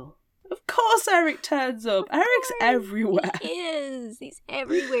Signal. Of course Eric turns up. Eric's everywhere. He is. He's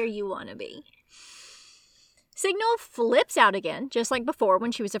everywhere you want to be. Signal flips out again, just like before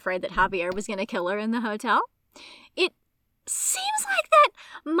when she was afraid that Javier was going to kill her in the hotel. It seems like that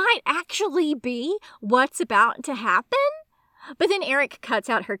might actually be what's about to happen, but then Eric cuts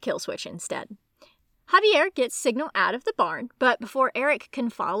out her kill switch instead. Javier gets Signal out of the barn, but before Eric can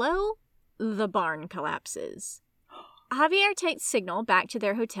follow, the barn collapses. Javier takes Signal back to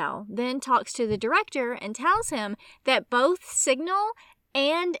their hotel, then talks to the director and tells him that both Signal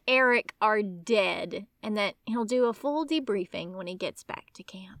and Eric are dead, and that he'll do a full debriefing when he gets back to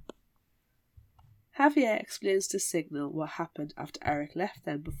camp. Javier explains to Signal what happened after Eric left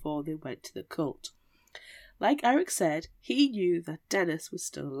them before they went to the cult. Like Eric said, he knew that Dennis was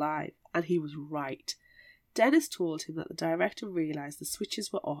still alive, and he was right. Dennis told him that the director realised the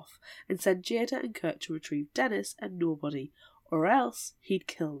switches were off and sent Jada and Kurt to retrieve Dennis and nobody, or else he'd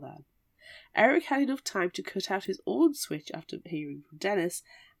kill them. Eric had enough time to cut out his own switch after hearing from Dennis,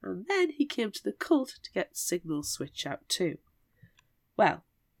 and then he came to the cult to get Signal's switch out too. Well,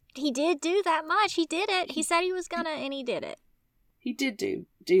 He did do that much. He did it. He said he was gonna, and he did it. he did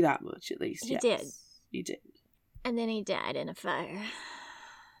do that much at least. He yes. did. He did. And then he died in a fire.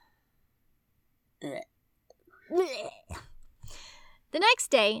 Blech. The next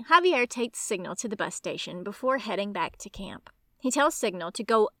day, Javier takes Signal to the bus station before heading back to camp. He tells Signal to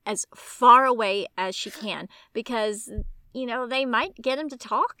go as far away as she can because, they might get him to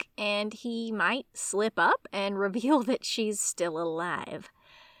talk and he might slip up and reveal that she's still alive.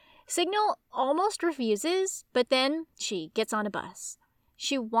 Signal almost refuses, but then she gets on a bus.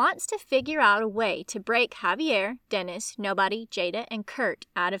 She wants to figure out a way to break Javier, Dennis, Nobody, Jada, and Kurt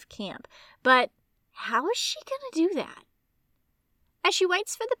out of camp. But how is she going to do that? As she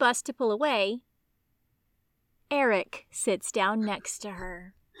waits for the bus to pull away, Eric sits down next to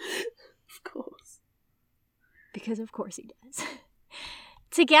her. Of course. Because of course he does.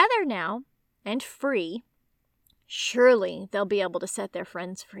 Together now, and free, surely they'll be able to set their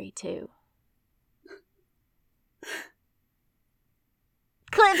friends free too.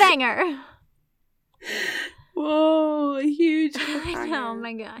 Cliffhanger! Whoa, a huge I know, cliffhanger. oh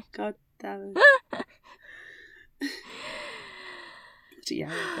my god. God damn to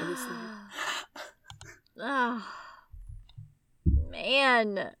Eric, honestly. Oh,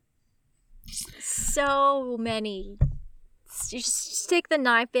 man. So many. Just stick the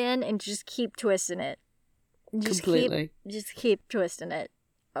knife in and just keep twisting it. Completely. Just keep twisting it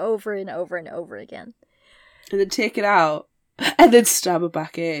over and over and over again. And then take it out. And then stab it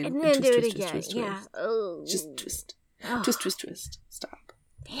back in. And then do it twist, again. twist, yeah. twist. Oh. Just twist. Oh. Twist. Stab.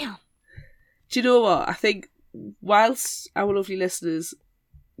 Damn. Do you know what? I think whilst our lovely listeners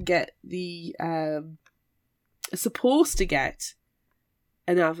get the supposed to get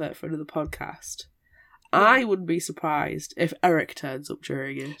an advert for another podcast, I wouldn't be surprised if Eric turns up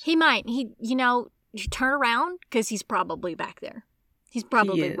during it. He might. You turn around because he's probably back there. He's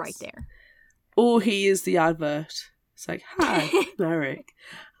probably right there. Or he is the advert. It's like, hi, I'm Eric.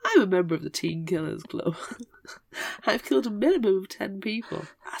 I'm a member of the Teen Killers Club. I've killed a minimum of 10 people.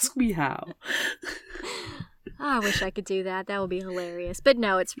 Ask me how. I wish I could do that. That would be hilarious. But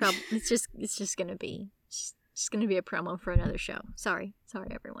no, it's just gonna be a promo for another show. Sorry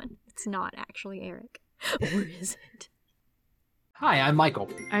everyone. It's not actually Eric. Or is it? Hi, I'm Michael.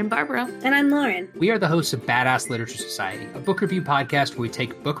 I'm Barbara. And I'm Lauren. We are the hosts of Badass Literature Society, a book review podcast where we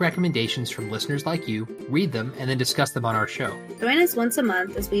take book recommendations from listeners like you, read them, and then discuss them on our show. Join us once a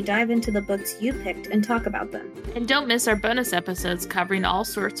month as we dive into the books you picked and talk about them. And don't miss our bonus episodes covering all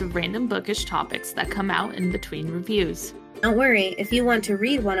sorts of random bookish topics that come out in between reviews. Don't worry, if you want to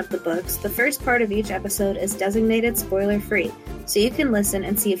read one of the books, the first part of each episode is designated spoiler-free, so you can listen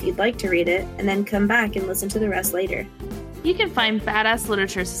and see if you'd like to read it, and then come back and listen to the rest later. You can find Badass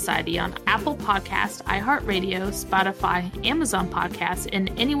Literature Society on Apple Podcasts, iHeartRadio, Spotify, Amazon Podcasts,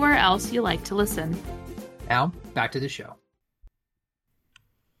 and anywhere else you like to listen. Now, back to the show.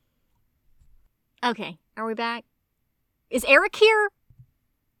 Okay, are we back? Is Eric here?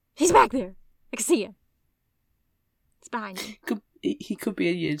 He's back there. I can see him. It's behind you. He could be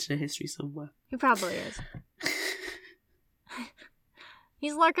in your internet history somewhere. He probably is.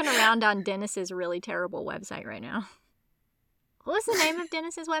 He's lurking around on Dennis's really terrible website right now. What was the name of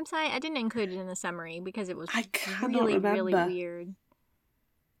Dennis's website? I didn't include it in the summary because it was really weird.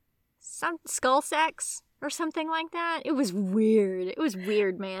 Some skull sex or something like that. It was weird. It was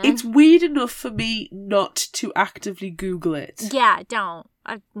weird, man. It's weird enough for me not to actively Google it. Yeah, don't.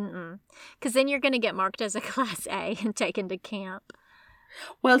 Because then you're going to get marked as a Class A and taken to camp.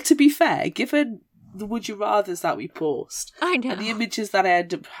 Well, to be fair, given the would you rathers that we post, I know, and the images that I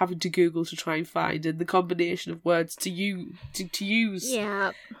end up having to Google to try and find, and the combination of words to use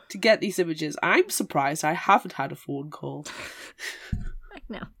to get these images, I'm surprised I haven't had a phone call. I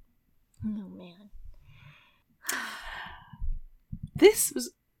know. Oh man, this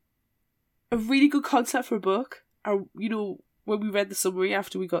was a really good concept for a book. When we read the summary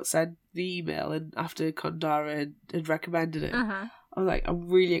after we got sent the email and after Kondara had recommended it. I was like, I'm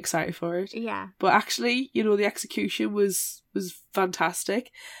really excited for it. Yeah. But actually, the execution was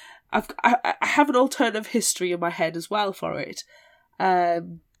fantastic. I have an alternative history in my head as well for it. But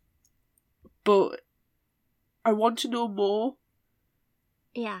I want to know more.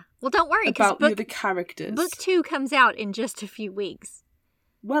 Yeah. Well, don't worry. About the other characters. Book 2 comes out in just a few weeks.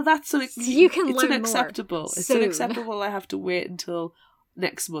 Well, that's you can it's learn unacceptable. More it's soon. unacceptable I have to wait until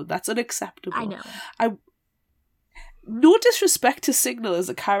next month. That's unacceptable. I know. No disrespect to Signal as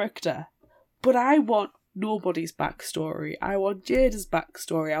a character, but I want nobody's backstory. I want Jada's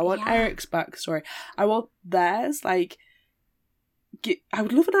backstory. I want Eric's backstory. I want theirs. I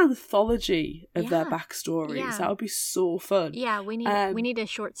would love an anthology of their backstories. Yeah. That would be so fun. Yeah, we need a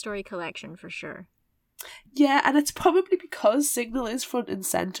short story collection for sure. Yeah, and it's probably because Signal is front and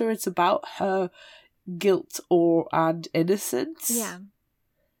centre. It's about her guilt and innocence. Yeah.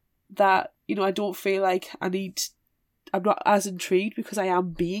 That, I don't feel like I'm not as intrigued because I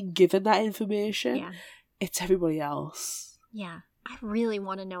am being given that information. Yeah. It's everybody else. Yeah. I really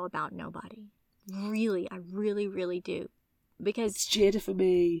want to know about Nobody. Really, I really, really do. Because it's Jada for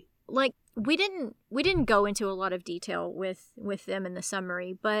me. Like, we didn't go into a lot of detail with them in the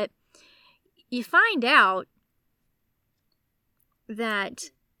summary, but you find out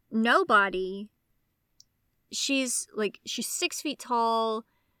that Nobody, she's 6 feet tall,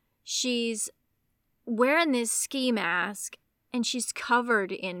 she's wearing this ski mask, and she's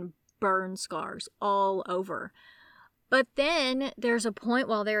covered in burn scars all over. But then there's a point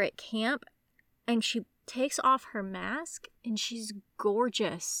while they're at camp, and she takes off her mask, and she's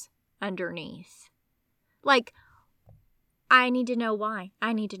gorgeous underneath. Like, I need to know why.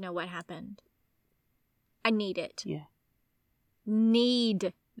 I need to know what happened. I need it. Yeah.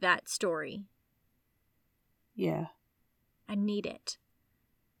 Need that story. Yeah. I need it.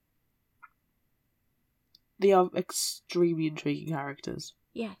 They are extremely intriguing characters.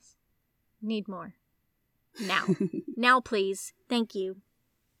 Yes. Need more. Now. Now, please. Thank you.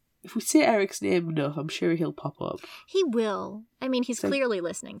 If we say Eric's name enough, I'm sure he'll pop up. He will. I mean, he's So- clearly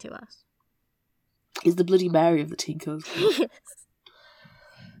listening to us. He's the Bloody Mary of the Teen Killers Club.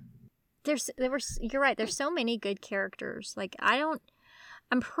 Yes. You're right. There's so many good characters. Like, I'm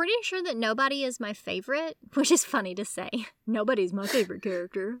pretty sure that nobody is my favorite, which is funny to say. Nobody's my favorite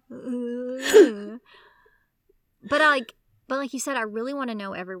character. But like you said, I really want to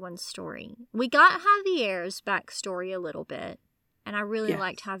know everyone's story. We got Javier's backstory a little bit, and I really Yes.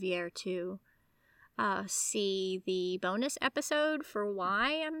 liked Javier to see the bonus episode for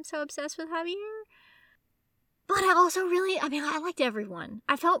why I'm so obsessed with Javier. But I also I liked everyone.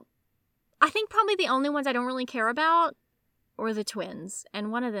 I think probably the only ones I don't really care about were the twins,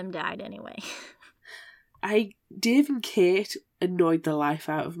 and one of them died anyway. Dave and Kate annoyed the life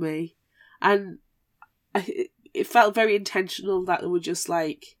out of me, and it felt very intentional that they were just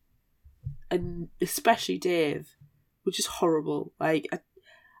like, and especially Dave, were just horrible. Like,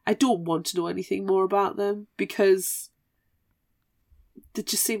 I don't want to know anything more about them because they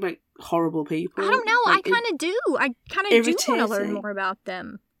just seem like horrible people. I don't know. Like, I kind of do. I kind of do want to learn irritating. more about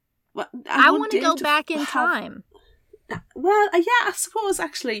them. Well, I want to Dave go back in have- time. Well, yeah, I suppose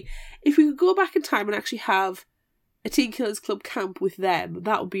actually, if we could go back in time and actually have a Teen Killers Club camp with them,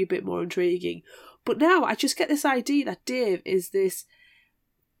 that would be a bit more intriguing. But now I just get this idea that Dave is this,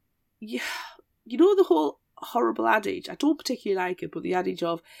 you know, the whole horrible adage. I don't particularly like it, but the adage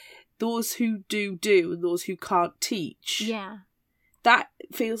of those who do and those who can't teach. Yeah. That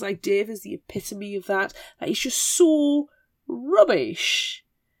feels like Dave is the epitome of that. That he's just so rubbish.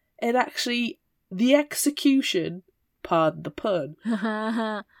 And actually, the execution, pardon the pun,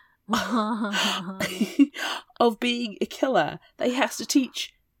 of being a killer, that he has to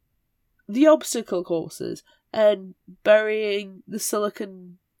teach the obstacle courses and burying the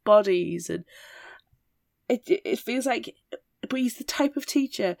silicon bodies, and it feels like, but he's the type of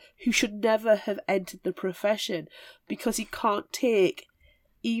teacher who should never have entered the profession because he can't take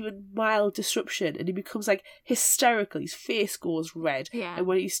even mild disruption, and he becomes like hysterical. His face goes red, Yeah. and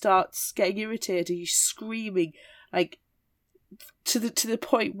when he starts getting irritated, he's screaming like to the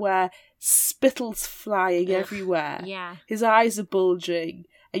point where spittle's flying everywhere. Yeah. His eyes are bulging,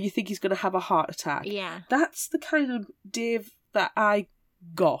 and you think he's going to have a heart attack. Yeah. That's the kind of Dave that I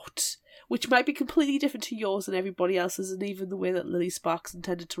got, which might be completely different to yours and everybody else's, and even the way that Lily Sparks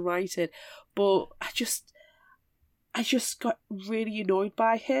intended to write it. But I just got really annoyed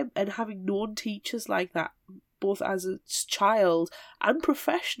by him, and having known teachers like that, both as a child and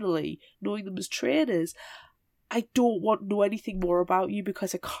professionally, knowing them as trainers, I don't want to know anything more about you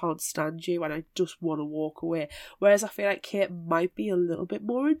because I can't stand you and I just want to walk away. Whereas I feel like Kate might be a little bit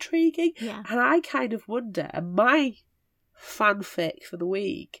more intriguing. Yeah. And I kind of wonder, and my fanfic for the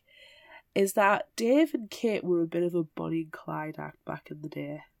week is that Dave and Kate were a bit of a Bonnie and Clyde act back in the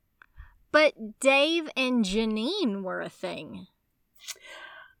day. But Dave and Janine were a thing.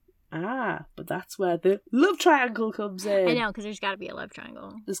 Ah, but that's where the love triangle comes in. I know, because there's got to be a love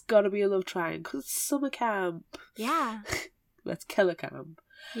triangle. There's got to be a love triangle because it's summer camp. Yeah. That's killer camp.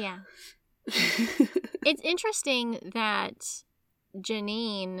 Yeah. It's interesting that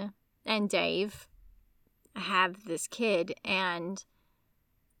Janine and Dave have this kid, and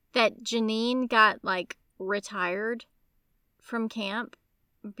that Janine got, like, retired from camp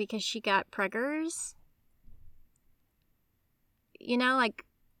because she got preggers. You know, like,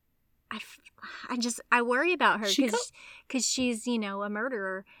 I worry about her because she's, you know, a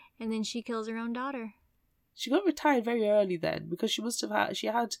murderer, and then she kills her own daughter. She got retired very early then because she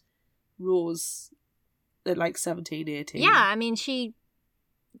had Rose at like 17, 18. Yeah, I mean,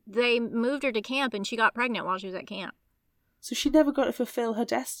 they moved her to camp and she got pregnant while she was at camp. So she never got to fulfill her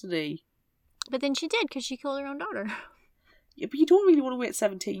destiny. But then she did because she killed her own daughter. Yeah, but you don't really want to wait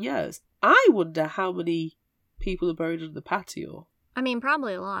 17 years. I wonder how many people are buried under the patio. I mean,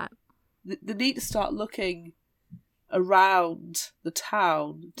 probably a lot. They need to start looking around the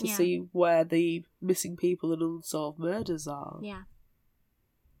town to Yeah. see where the missing people and unsolved murders are. Yeah.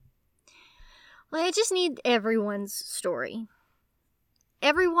 Well, I just need everyone's story.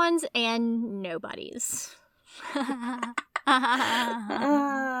 Everyone's and nobody's. Do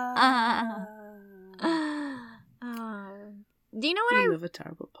you know what I love a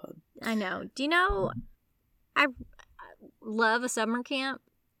terrible pun. I know. Do you know I love a summer camp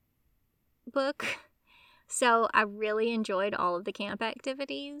book. So I really enjoyed all of the camp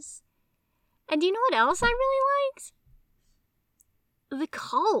activities. And do you know what else I really liked? The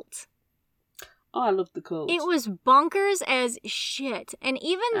Cult. Oh, I love the Cult. It was bonkers as shit. And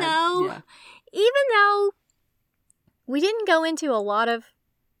even though We didn't go into a lot of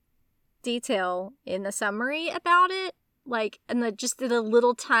detail in the summary about it, like, and the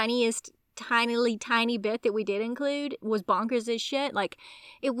little tiny bit that we did include was bonkers as shit. Like,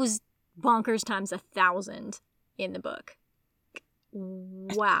 it was bonkers times 1,000 in the book.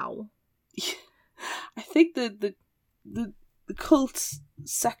 Wow. I think the cult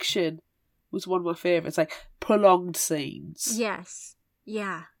section was one of my favourites, like prolonged scenes. Yes.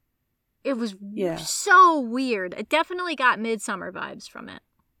 Yeah. It was so weird. It definitely got Midsummer vibes from it.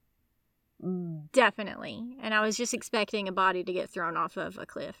 Definitely. And I was just expecting a body to get thrown off of a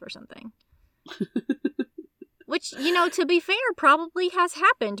cliff or something. Which, to be fair, probably has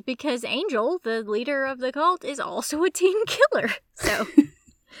happened because Angel, the leader of the cult, is also a teen killer. So,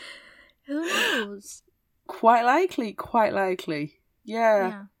 who knows? Quite likely.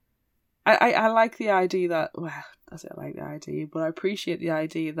 Yeah. I like the idea that, well, I say I like the idea, but I appreciate the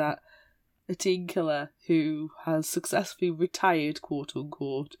idea that a teen killer who has successfully retired, quote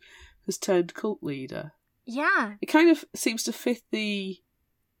unquote, has turned cult leader. Yeah. It kind of seems to fit the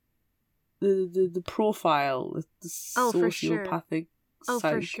profile, the sociopathic,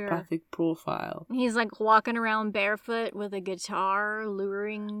 psychopathic profile. He's like walking around barefoot with a guitar,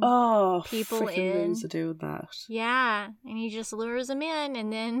 luring people in. Loads are doing that. Yeah, and he just lures them in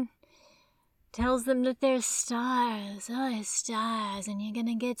and then tells them that they're stars. Oh, stars, and you're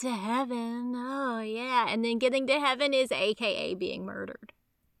gonna get to heaven. Oh, yeah. And then getting to heaven is AKA being murdered.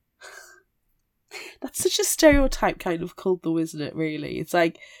 That's such a stereotype kind of cult, though, isn't it, really? It's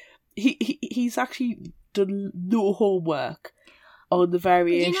like, he's actually done no homework on the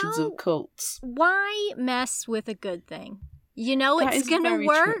variations of cults. Why mess with a good thing? It's gonna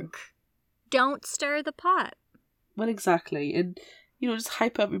work. True. Don't stir the pot. Well, exactly. And, just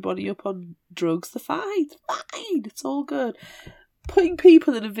hype everybody up on drugs. They're fine. It's all good. Putting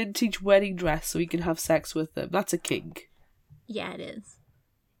people in a vintage wedding dress so you can have sex with them, that's a kink. Yeah, it is.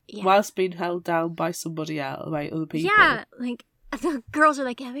 Yeah. Whilst being held down by somebody else, by other people. Yeah, like, the girls are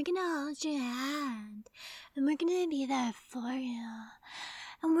like, yeah, we're gonna hold your hand, and we're gonna be there for you,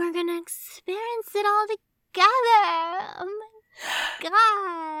 and we're gonna experience it all together. Oh my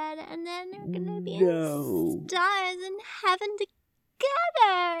god! And then we're gonna be in stars in heaven together.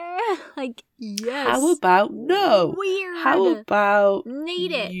 Like, yes. How about no? Weird. How about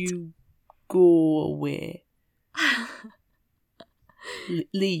need it? You go away.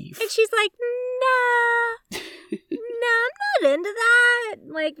 Leave. And she's like, nah. No, I'm not into that.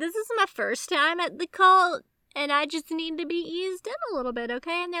 Like, this is my first time at the cult, and I just need to be eased in a little bit,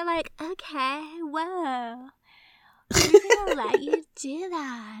 okay? And they're like, okay, whoa. We're gonna let you do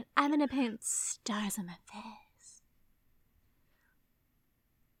that. I'm gonna paint stars on my face.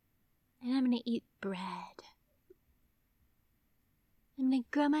 And I'm gonna eat bread. I'm gonna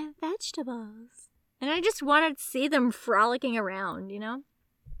grow my vegetables. And I just wanted to see them frolicking around, Need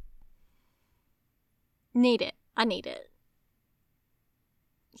it. I need it.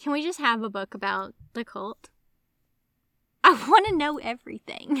 Can we just have a book about the cult? I want to know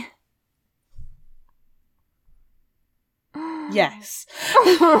everything. Yes.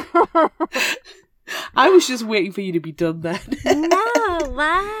 I was just waiting for you to be done then. No,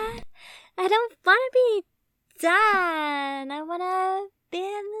 what? I don't want to be done. I want to be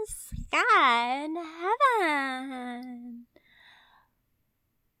in the sky in heaven.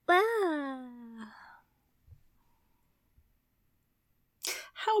 Wow.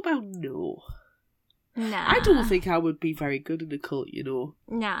 How about no? Nah. I don't think I would be very good in a cult,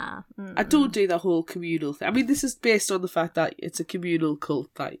 Nah. Mm-mm. I don't do the whole communal thing. I mean, this is based on the fact that it's a communal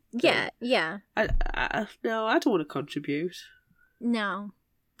cult. Yeah. No, I don't want to contribute. No.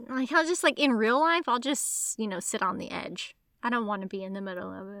 Like, I'll just, in real life, I'll just, sit on the edge. I don't want to be in the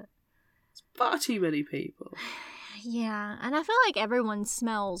middle of it. It's far too many people. Yeah, and I feel like everyone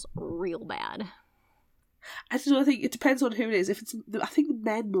smells real bad. I don't know, I think it depends on who it is. I think the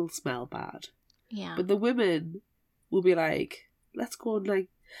men will smell bad. Yeah. But the women will be like, let's go and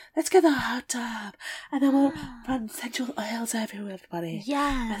let's get the hot tub, and then we'll run essential oils everywhere, everybody.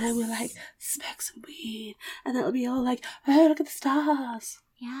 Yes. And then we'll smoke some weed, and then it'll be all like, oh, look at the stars.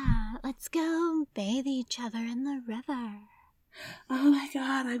 Yeah, let's go bathe each other in the river. Oh my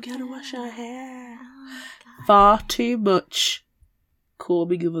god, I'm gonna wash our hair. Oh my god. Far too much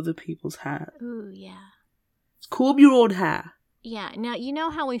combing of other people's hair. Ooh, yeah. Comb your own hair. Yeah, now you know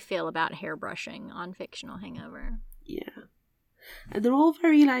how we feel about hairbrushing on Fictional Hangover. Yeah. And they're all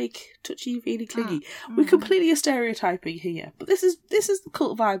very touchy-feely, clingy. We're completely stereotyping here, but this is the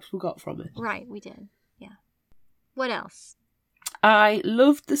cult vibes we got from it. Right, we did. Yeah. What else? I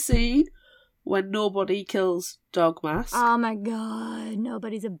loved the scene when nobody kills Dogmask. Oh my god,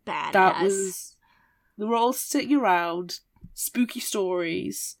 nobody's a badass. They were all sitting around, spooky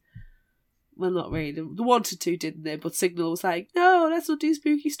stories. Well, not really. They wanted to, didn't they? But Signal was like, no, let's not do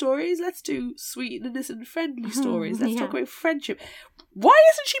spooky stories. Let's do sweet and innocent friendly stories. Let's talk about friendship. Why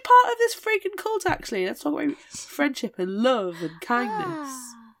isn't she part of this freaking cult, actually? Let's talk about friendship and love and kindness.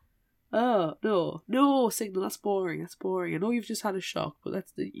 Oh, no, Signal, that's boring. I know you've just had a shock, but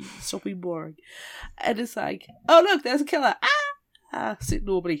stop being boring. And it's like, oh, look, there's a killer. Sit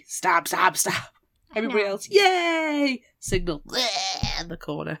nobody. Stab. Everybody else, yay! Signal, bleh, in the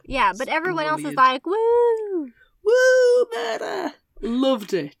corner. Yeah, but everyone else is like, woo! Woo, murder!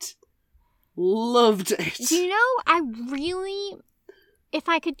 Loved it. Do you know, if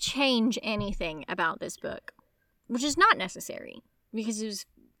I could change anything about this book, which is not necessary, because it was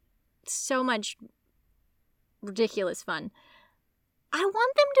so much ridiculous fun, I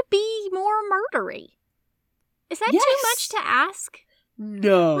want them to be more murdery. Is that too much to ask?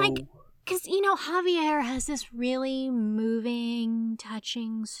 No. Because, Javier has this really moving,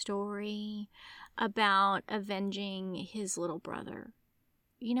 touching story about avenging his little brother.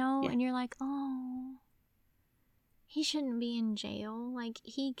 And you're like, oh, he shouldn't be in jail.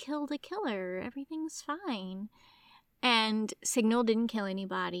 He killed a killer. Everything's fine. And Signal didn't kill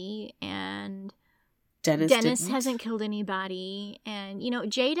anybody. And Dennis hasn't killed anybody. And,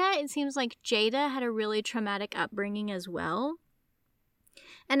 Jada, it seems like Jada had a really traumatic upbringing as well.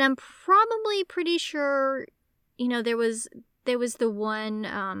 And I'm probably pretty sure, there was the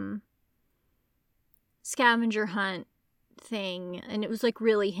one scavenger hunt thing, and it was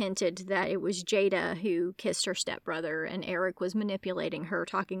really hinted that it was Jada who kissed her stepbrother, and Eric was manipulating her,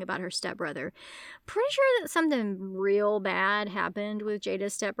 talking about her stepbrother. Pretty sure that something real bad happened with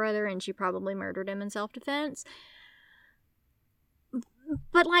Jada's stepbrother, and she probably murdered him in self-defense.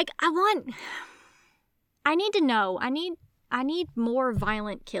 But I need to know. I need more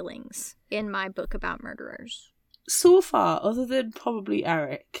violent killings in my book about murderers. So far, other than probably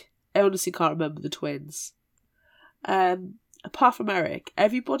Eric, I honestly can't remember the twins. Apart from Eric,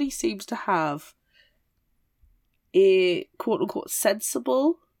 everybody seems to have a quote-unquote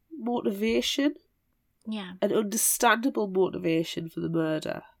sensible motivation. Yeah. An understandable motivation for the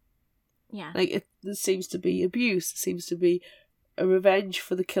murder. Yeah. There seems to be abuse. There seems to be a revenge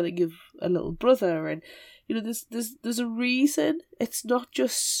for the killing of a little brother, and there's a reason. It's not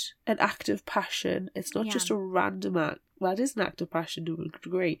just an act of passion. It's not just a random act. Well, it is an act of passion to a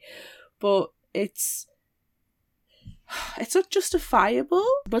degree, but it's not justifiable,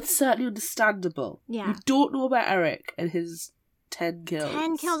 but certainly understandable. Yeah. We don't know about Eric and his 10 kills.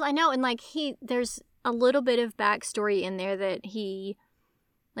 10 kills, I know, and there's a little bit of backstory in there that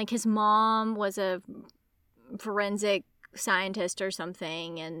his mom was a forensic scientist or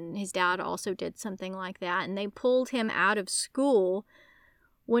something, and his dad also did something like that, and they pulled him out of school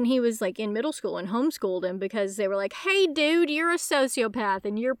when he was in middle school and homeschooled him because they were like, hey dude, you're a sociopath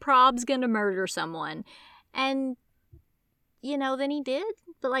and your prob's gonna murder someone. And then he did,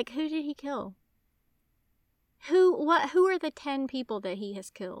 but who did he kill? Who are the 10 people that he has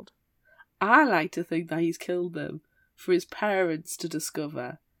killed? I like to think that he's killed them for his parents to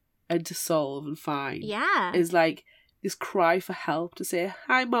discover and to solve and find. Yeah. Is this cry for help, to say,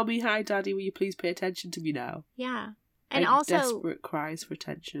 hi mommy, hi daddy, will you please pay attention to me now? Yeah. And also desperate cries for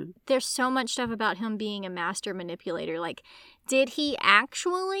attention. There's so much stuff about him being a master manipulator. Did he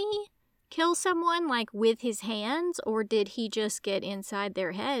actually kill someone with his hands, or did he just get inside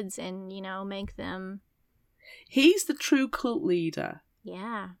their heads and, make them... He's the true cult leader.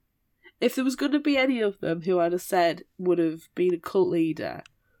 Yeah. If there was going to be any of them who I'd have said would have been a cult leader,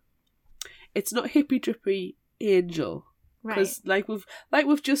 it's not hippy drippy Angel, because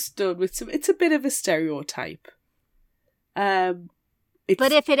we've just done with it's a bit of a stereotype. But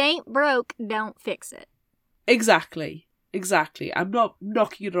if it ain't broke, don't fix it. Exactly. I'm not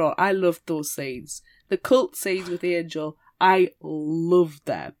knocking it all. I loved those scenes. The cult scenes with Angel, I loved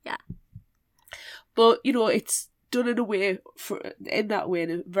them. Yeah. But it's done in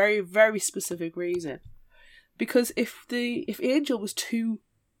a very, very specific reason. Because if Angel was too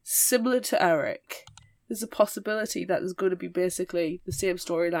similar to Eric, there's a possibility that there's going to be basically the same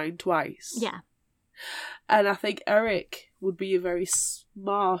storyline twice. Yeah. And I think Eric would be a very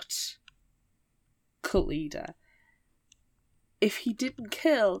smart cult leader. If he didn't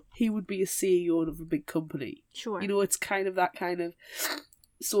kill, he would be a CEO of a big company. Sure. It's kind of that kind of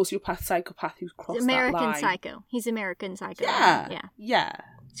sociopath, psychopath who's crossed American that line. Psycho. He's American Psycho. Yeah.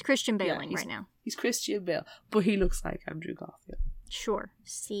 It's Christian Bale right now. He's Christian Bale, but he looks like Andrew Garfield. Sure.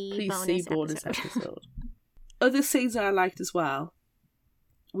 Please see bonus episode. Other scenes that I liked as well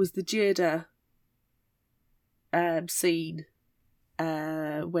was the Jada scene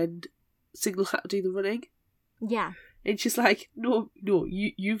when Signal had to do the running. Yeah. And she's like, no,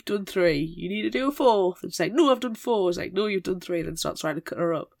 you've done 3. You need to do a 4th. And she's like, no, I've done 4. It's like, no, you've done 3. Then starts trying to cut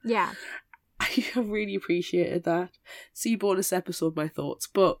her up. Yeah. I really appreciated that. See bonus episode, my thoughts.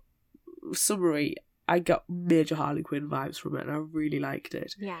 But summary, I got major Harley Quinn vibes from it, and I really liked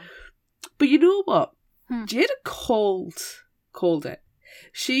it. Yeah. But you know what? Hmm. Jada called it.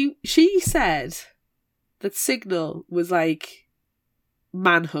 She said that Signal was like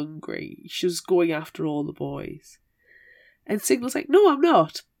man hungry. She was going after all the boys. And Signal's like, no, I'm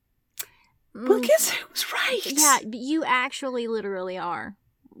not. Well, guess who was right? Yeah, you actually literally are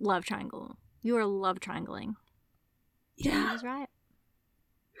love triangle. You are love triangling. Yeah. That's right.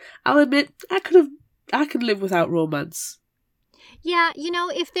 I'll admit, I could live without romance. Yeah, you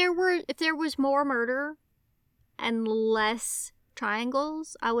know, if there was more murder and less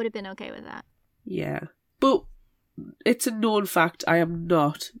triangles, I would have been okay with that. Yeah. But it's a known fact I am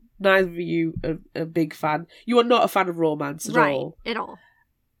not. Neither of you are a big fan. You are not a fan of romance at all. Right, at all.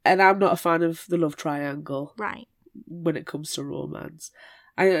 And I'm not a fan of the love triangle. Right. When it comes to romance.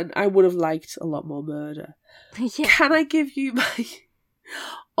 I would have liked a lot more murder. Yeah. Can I give you my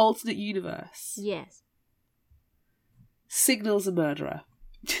alternate universe? Yes. Signal's a murderer.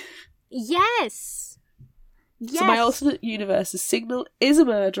 Yes. Yes. So my alternate universe is Signal is a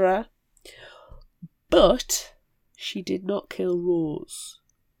murderer, but she did not kill Rose.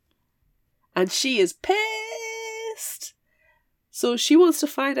 And she is pissed. So she wants to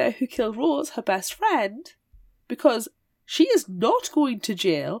find out who killed Rose, her best friend, because she is not going to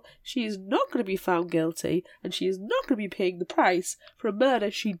jail, she is not going to be found guilty, and she is not going to be paying the price for a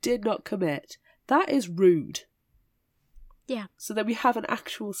murder she did not commit. That is rude. Yeah. So then we have an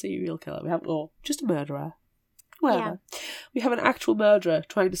actual serial killer. We have, just a murderer. Whatever. Yeah. We have an actual murderer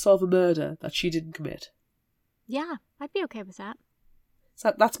trying to solve a murder that she didn't commit. Yeah, I'd be okay with that.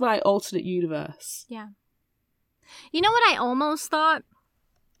 So that's my alternate universe. Yeah. You know what I almost thought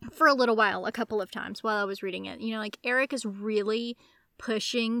for a little while, a couple of times while I was reading it? You know, like Eric is really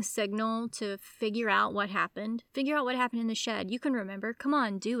pushing Signal to figure out what happened. Figure out what happened in the shed. You can remember. Come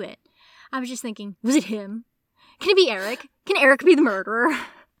on, do it. I was just thinking, was it him? Can it be Eric? Can Eric be the murderer?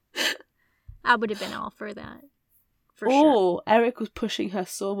 I would have been all for that. For sure. Eric was pushing her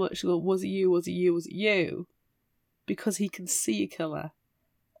so much to go, was it you, was it you, was it you? Because he can see a killer.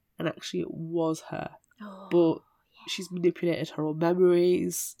 And actually it was her. But she's manipulated her own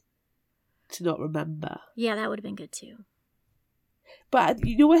memories to not remember. Yeah, that would have been good too. But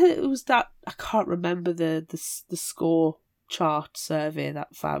you know what it was that, I can't remember the score chart survey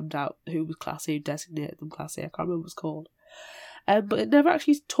that found out who was Class A, who designated them Class A. I can't remember what it was called. But it never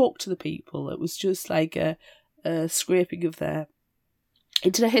actually talked to the people. It was just like a scraping of their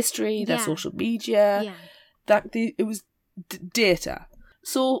internet history, their social media. Yeah. It was data.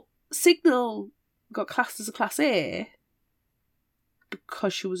 So Signal got classed as a Class A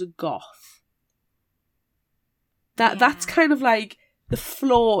because she was a goth. That's kind of like the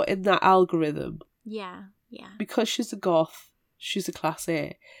flaw in that algorithm. Yeah, yeah. Because she's a goth, she's a Class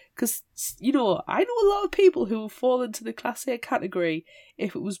A. Because, you know, I know a lot of people who would fall into the Class A category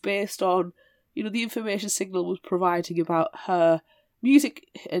if it was based on, you know, the information Signal was providing about her music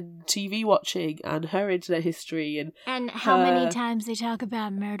and TV watching and her internet history and how many times they talk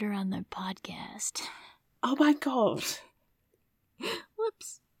about murder on their podcast. Oh my god.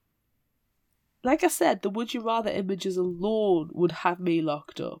 Whoops. Like I said, the Would You Rather images alone would have me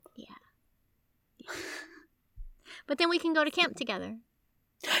locked up. Yeah. But then we can go to camp together.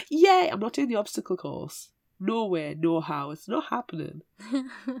 Yeah, I'm not doing the obstacle course. No way, no how. It's not happening.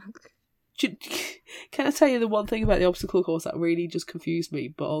 Can I tell you the one thing about the obstacle course that really just confused me,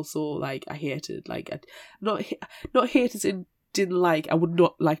 but also, like, I hated? Like, not hate as in didn't like, I would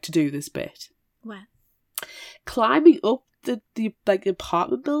not like to do this bit. What? Climbing up the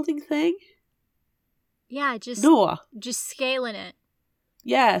apartment building thing? Yeah, just scaling it.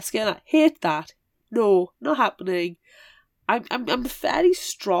 Yeah, scaling it. Hate that. No, not happening. I'm fairly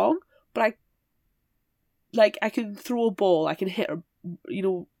strong, but I can throw a ball, I can hit a, you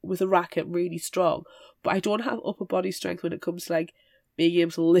know, with a racket really strong, but I don't have upper body strength when it comes to like being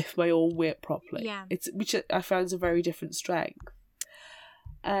able to lift my own weight properly. Yeah. Which I find is a very different strength.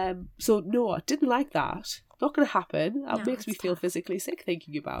 So no, I didn't like that. Not going to happen. That makes me feel physically sick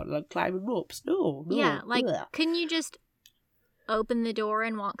thinking about it. Like climbing ropes. No. Yeah, like, ugh. Couldn't you just open the door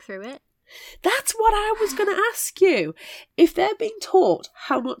and walk through it? That's what I was going to ask you. If they're being taught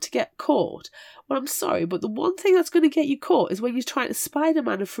how not to get caught, well, I'm sorry, but the one thing that's going to get you caught is when you're trying to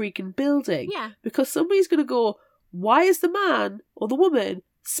Spider-Man a freaking building. Yeah. Because somebody's going to go, why is the man or the woman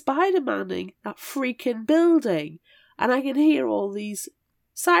Spider-Manning that freaking building? And I can hear all these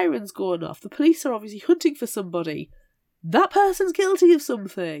sirens going off. The police are obviously hunting for somebody. That person's guilty of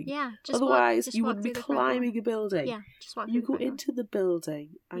something. Yeah. Otherwise, just you walk wouldn't be through the front door. climbing a building. Yeah. Just walk You through the go front door. into the building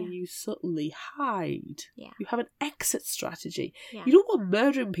and Yeah. you subtly hide. Yeah. You have an exit strategy. Yeah. You don't go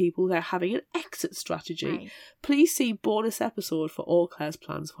murdering people without having an exit strategy. Right. Please see bonus episode for all Claire's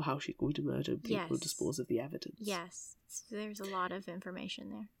plans for how she's going to murder people Yes. and dispose of the evidence. Yes. There's a lot of information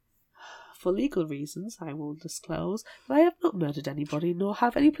there. For legal reasons, I will disclose that I have not murdered anybody, nor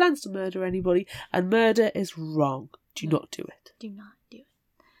have any plans to murder anybody, and murder is wrong. Do not do it. Do not do it.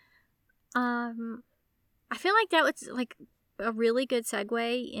 I feel like that was like a really good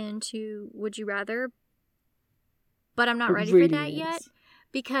segue into Would You Rather, but I'm not It ready really for that is. yet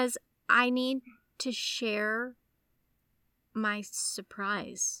because I need to share my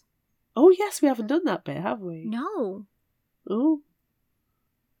surprise. Oh, yes, we haven't done that bit, have we? No. Oh,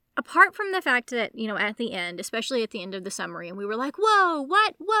 Apart from the fact that, at the end, especially at the end of the summary, and we were like, whoa,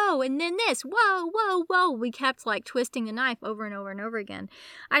 what, whoa, and then this, whoa, whoa, whoa. We kept like twisting the knife over and over and over again.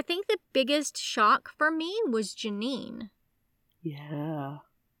 I think the biggest shock for me was Janine. yeah.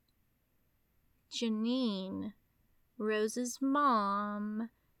 Janine, Rose's mom,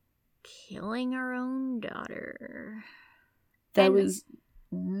 killing her own daughter. There And- was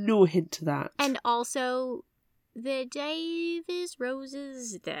no hint to that. And also, that Dave is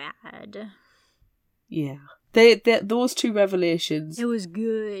Rose's dad. Yeah. Those two revelations It was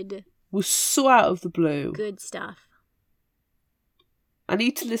good. were so out of the blue. Good stuff. I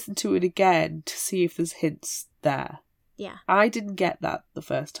need to listen to it again to see if there's hints there. Yeah, I didn't get that the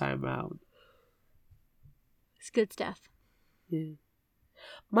first time round. it's good stuff. Yeah.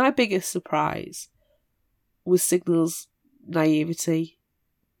 My biggest surprise was Signal's naivety.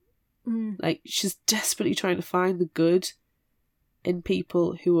 Like, she's desperately trying to find the good in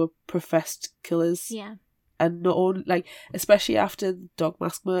people who are professed killers. Yeah. And not only, like, especially after the dog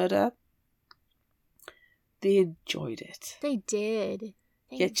mask murder, they enjoyed it. They did.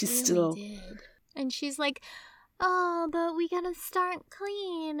 They Yet she's still- did. And she's like, oh, but we gotta start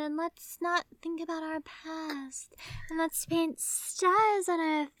clean and let's not think about our past. And let's paint stars on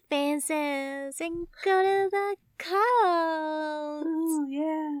our faces and go to the coast. Oh,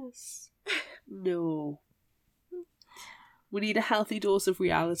 yes. No. We need a healthy dose of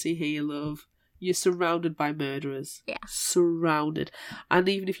reality here, love. You're surrounded by murderers. Yeah. Surrounded. And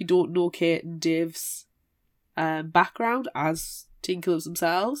even if you don't know Kate and Dave's background as teen killers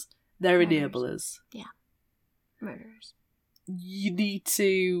themselves, they're Murderers. enablers. Murderers. You need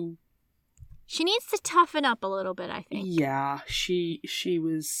to... She needs to toughen up a little bit, I think. Yeah, she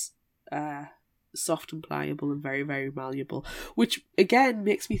was soft and pliable and very, very malleable. Which, again,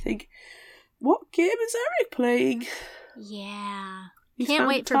 makes me think, what game is Eric playing? Yeah. He's Can't found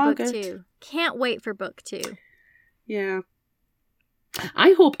wait the for book target. 2. Can't wait for book 2. Yeah.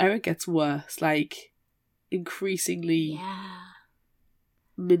 I hope Eric gets worse, like, increasingly Yeah.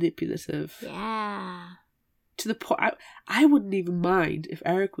 manipulative. Yeah. To the point, I wouldn't even mind if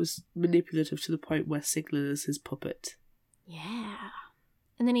Eric was manipulative to the point where Signal is his puppet. Yeah.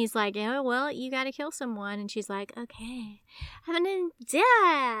 And then he's like, oh, well, you gotta kill someone. And she's like, okay. I'm gonna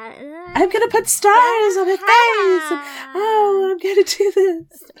die. I'm gonna put stars on her face! And, oh, I'm gonna do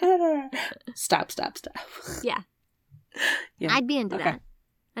this! Stab, stab, stab. Yeah. Yeah. I'd be into Okay. that.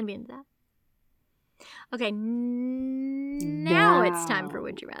 I'd be into that. Okay, now it's time for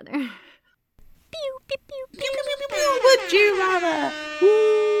Would You Rather. Pew, pew, pew, pew, pew, pew. Would you rather?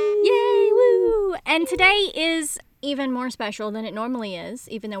 Woo! Yay, woo! And today is even more special than it normally is,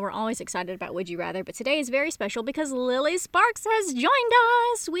 even though we're always excited about Would You Rather. But today is very special because Lily Sparks has joined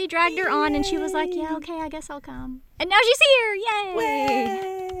us. We dragged her on and she was like, yeah, okay, I guess I'll come. And now she's here!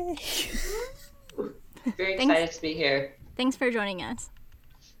 Yay! Very Thanks. excited to be here. Thanks for joining us.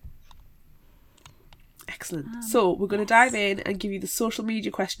 Excellent. So we're going to dive in and give you the social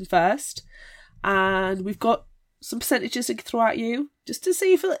media question first. And we've got some percentages to throw at you just to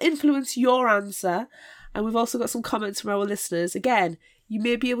see if it'll influence your answer. And we've also got some comments from our listeners. Again, you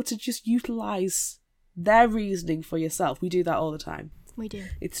may be able to just utilise their reasoning for yourself. We do that all the time. We do.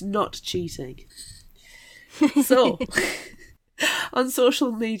 It's not cheating. So, on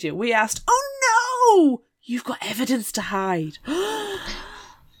social media, we asked, oh no! You've got evidence to hide.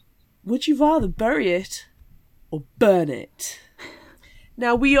 Would you rather bury it or burn it?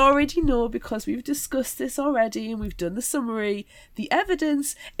 Now, we already know, because we've discussed this already and we've done the summary, the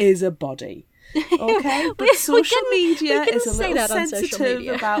evidence is a body. Okay? But We social couldn't- media we couldn't is a say little that on social sensitive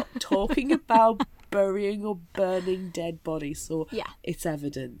media. about talking about burying or burning dead bodies. So Yeah. it's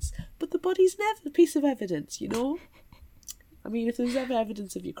evidence. But the body's never a piece of evidence, you know? I mean, if there's ever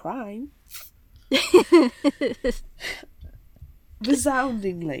evidence of your crime.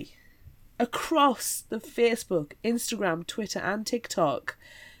 resoundingly across the Facebook, Instagram, Twitter and TikTok,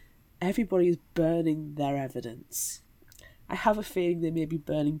 everybody is burning their evidence. I have a feeling they may be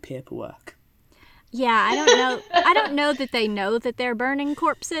burning paperwork. Yeah, I don't know. I don't know that they know that they're burning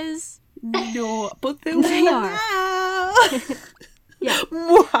corpses. No, but they are. Yeah.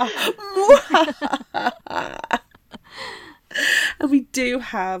 And we do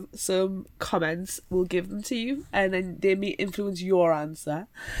have some comments. We'll give them to you, and then they may influence your answer.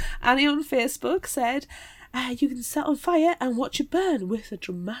 Annie on Facebook said, you can set on fire and watch it burn with a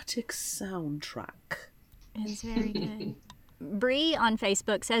dramatic soundtrack. It's very good. Bree on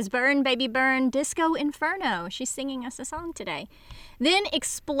Facebook says, burn, baby, burn, Disco Inferno. She's singing us a song today. Then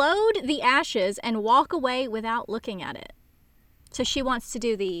explode the ashes and walk away without looking at it. So she wants to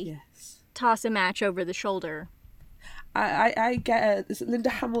do the toss a match over the shoulder. I get is it Linda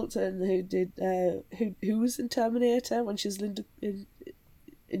Hamilton who did who was in Terminator when she's Linda and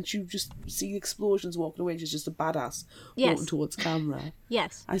you just see explosions walking away. She's just a badass walking towards camera.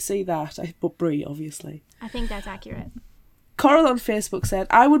 Yes. I see that. But Brie, obviously. I think that's accurate. Coral on Facebook said,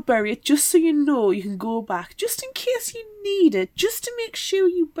 I would bury it just so you know you can go back, just in case you need it, just to make sure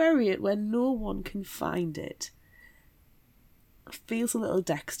you bury it when no one can find it. Feels a little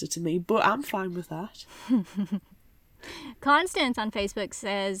Dexter to me, but I'm fine with that. Constance on Facebook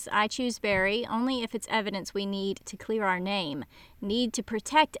says, I choose bury only if it's evidence we need to clear our name. Need to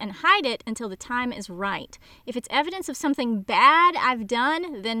protect and hide it until the time is right. If it's evidence of something bad I've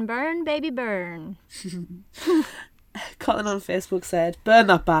done, then burn, baby, burn. Colin on Facebook said, burn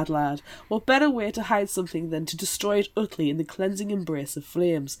that bad lad. What better way to hide something than to destroy it utterly in the cleansing embrace of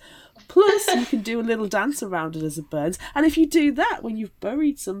flames? Plus, you can do a little dance around it as it burns, and if you do that when you've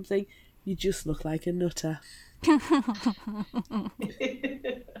buried something, you just look like a nutter.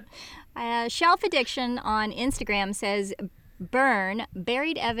 Shelf Addiction on Instagram says, burn,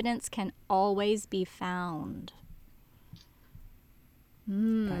 buried evidence can always be found.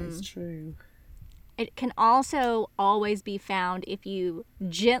 That is true. It can also always be found if you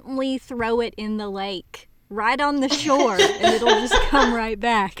gently throw it in the lake, right on the shore, and it'll just come right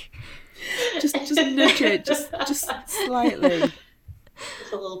back. Just nudge it, just slightly.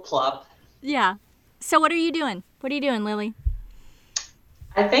 Just a little plop. Yeah. So what are you doing? What are you doing, Lily?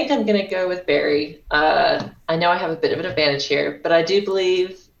 I think I'm going to go with Barry. I know I have a bit of an advantage here, but I do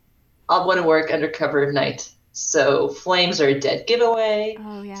believe I'll want to work under cover of night. So flames are a dead giveaway.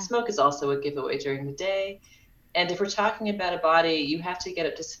 Oh, yeah. Smoke is also a giveaway during the day. And if we're talking about a body, you have to get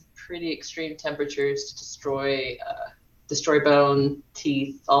up to some pretty extreme temperatures to destroy bone,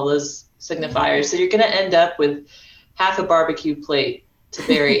 teeth, all those signifiers. So you're going to end up with half a barbecue plate to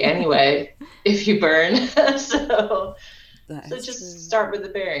bury anyway if you burn. so just start with the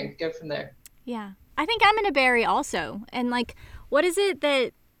burying. Go from there. Yeah. I think I'm going to bury also. And like, what is it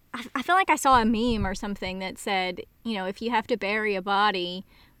that I feel like I saw a meme or something that said, you know, if you have to bury a body,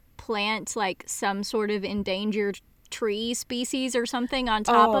 plant like some sort of endangered tree species or something on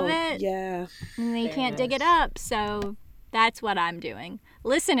top of it. Yeah. And they can't dig it up. So that's what I'm doing.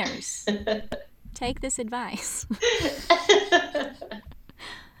 Listeners, take this advice. What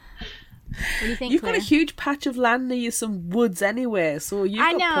do you think, You've Claire? got a huge patch of land near some woods anyway, so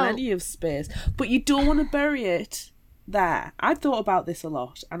you've got plenty of space. But you don't want to bury it there. I've thought about this a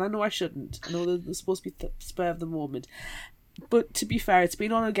lot, and I know I shouldn't. I know there's supposed to be spur of the moment. But to be fair, it's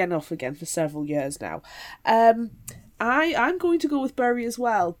been on again, off again for several years now. I'm going to go with bury as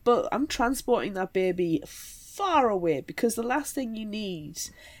well, but I'm transporting that baby far away, because the last thing you need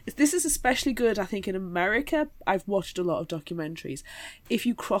this is especially good, I think, in America. I've watched a lot of documentaries. If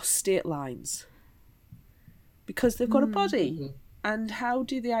you cross state lines, because they've got a body. Mm-hmm. And how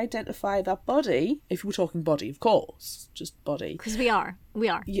do they identify that body? If we're talking body, of course, just body. Because we are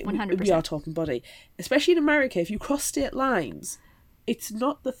 100%. We are talking body, especially in America. If you cross state lines, it's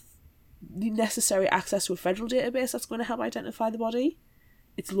not the necessary access to a federal database that's going to help identify the body.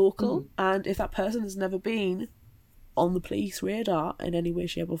 It's local, and if that person has never been on the police radar in any way,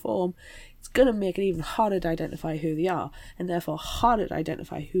 shape or form, it's going to make it even harder to identify who they are, and therefore harder to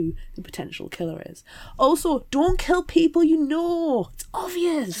identify who the potential killer is. Also, don't kill people you know. It's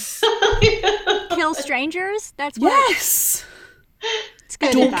obvious. Kill strangers? That's what... Yes! It's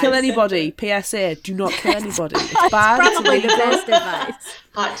good Don't advice. kill anybody. PSA, do not kill anybody. It's bad. It's probably the best advice.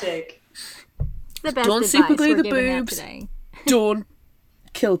 Hot take. The best Don't advice super glue we're the giving out boobs. today. Don't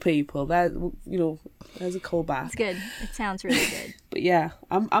kill people. There's a callback. It's good. It sounds really good. But yeah,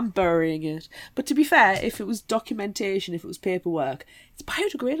 I'm burying it. But to be fair, if it was documentation, if it was paperwork, it's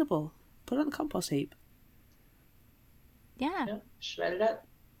biodegradable. Put it on the compost heap. Yeah. Shred it up.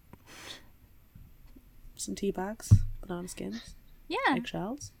 Some tea bags, banana skins. Yeah.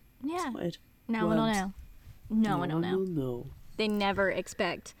 Eggshells. Yeah. Sorted. No one will Worms. know. No one will know. know. They never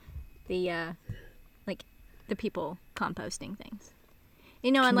expect the the people composting things.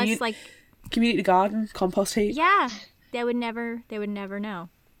 You know, unless like Community garden, compost heap. yeah, they would never know.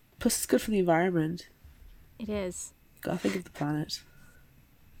 Plus it's good for the environment. It is. Gotta think of the planet.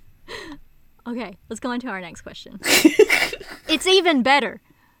 Okay, let's go on to our next question. It's even better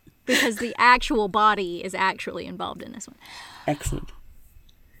because the actual body is actually involved in this one. Excellent.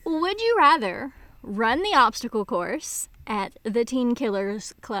 Would you rather run the obstacle course at the Teen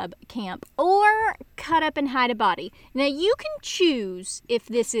Killers Club camp or cut up and hide a body? Now, you can choose if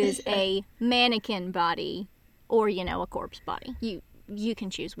this is a mannequin body or, a corpse body. You can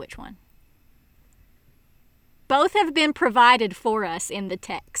choose which one. Both have been provided for us in the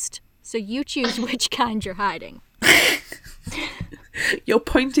text, so you choose which kind you're hiding. Your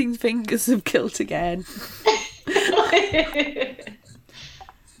pointing fingers of guilt again.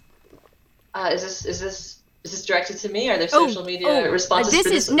 Is this directed to me? Are there social media responses this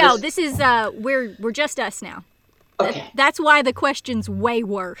for this? This is we're just us now. Okay. That's why the question's way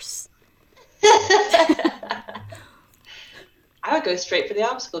worse. I would go straight for the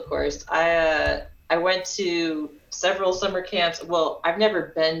obstacle course. I went to several summer camps. Well, I've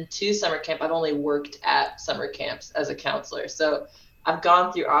never been to summer camp. I've only worked at summer camps as a counselor. So I've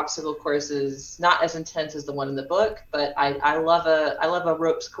gone through obstacle courses, not as intense as the one in the book, but I love a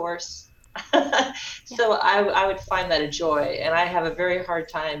ropes course. So I would find that a joy, and I have a very hard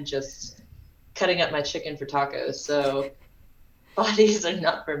time just cutting up my chicken for tacos. So bodies are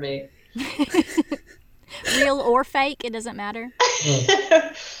not for me. Real or fake, it doesn't matter.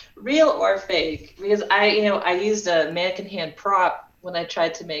 Real or fake, because I used a mannequin hand prop when I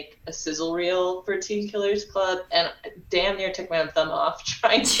tried to make a sizzle reel for Teen Killers Club, and damn near took my own thumb off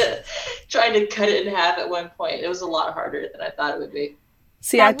trying to cut it in half at one point. It was a lot harder than I thought it would be.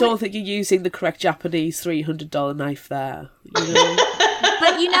 See, I don't think you're using the correct Japanese $300 knife there.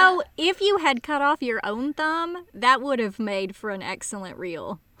 But if you had cut off your own thumb, that would have made for an excellent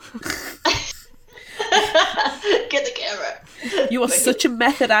reel. Get the camera. You are such a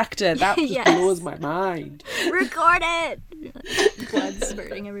method actor. That just Yes. blows my mind. Record it! Blood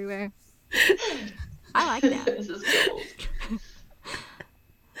spurting everywhere. I like that. This is gold.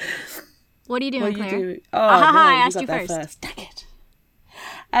 What are you doing, What are Claire? you doing? Oh, I no, asked got you there first. Dang it.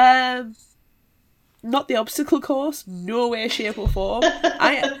 Not the obstacle course. No way, shape or form.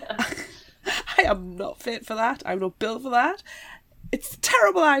 I am not fit for that. I'm not built for that. It's a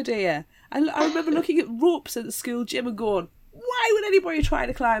terrible idea. I remember looking at ropes at the school gym and going, why would anybody try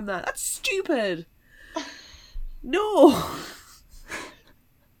to climb that? That's stupid. No.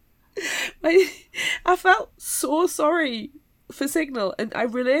 I felt so sorry for Signal, and I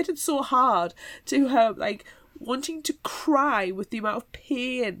related so hard to her, wanting to cry with the amount of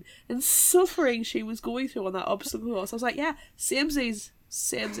pain and suffering she was going through on that obstacle course. I was like, yeah, samesies.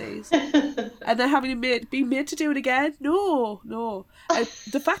 And then having been made to do it again? No.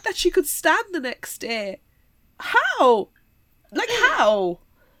 The fact that she could stand the next day, how? How?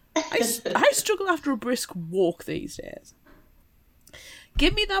 I struggle after a brisk walk these days.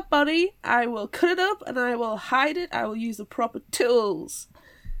 Give me that body, I will cut it up and I will hide it. I will use the proper tools.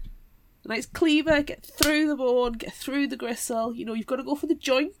 A nice cleaver, get through the bone, get through the gristle. You've got to go for the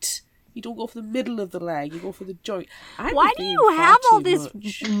joint. You don't go for the middle of the leg, you go for the joint. Why do you have all this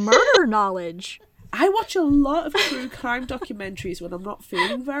murder knowledge? I watch a lot of true crime documentaries when I'm not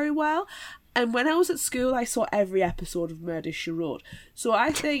feeling very well. And when I was at school, I saw every episode of Murder, She Wrote. So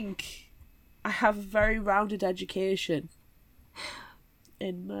I think I have a very rounded education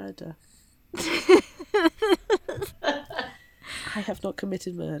in murder. I have not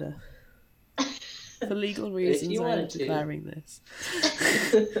committed murder. For legal reasons, I am declaring this.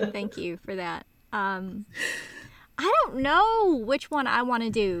 Thank you for that. I don't know which one I want to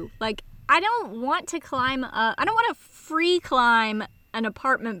do. I don't want to climb up. I don't want to free climb an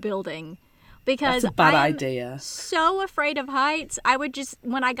apartment building because that's a bad I'm idea. So afraid of heights. I would just,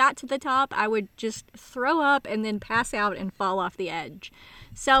 when I got to the top, I would just throw up and then pass out and fall off the edge.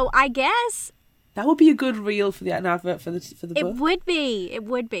 So I guess that would be a good reel for an advert for the book. It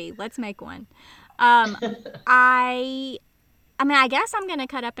would be. Let's make one. I guess I'm gonna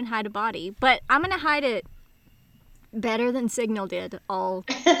cut up and hide a body, but I'm gonna hide it better than Signal did all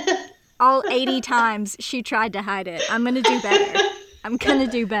 80 times she tried to hide it. I'm gonna do better. I'm gonna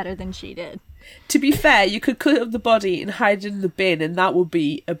do better than she did. To be fair, you could cut up the body and hide it in the bin, and that would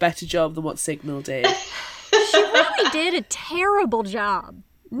be a better job than what Signal did. She really did a terrible job.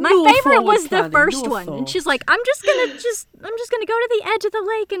 My favorite was the first one, and she's like, "I'm just gonna go to the edge of the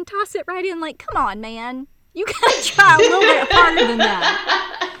lake and toss it right in." Come on, man. You gotta try a little bit harder than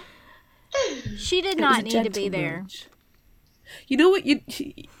that. She did not need to be there. You know what you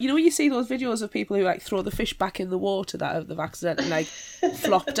know when you see those videos of people who like throw the fish back in the water that have accidentally like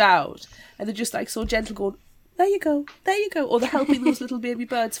flopped out, and they're just like so gentle, going, there you go, or they're helping those little baby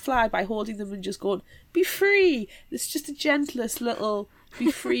birds fly by holding them and just going, be free. It's just the gentlest little be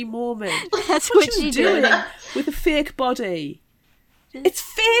free moment. That's what she's doing did. with a fake body. It's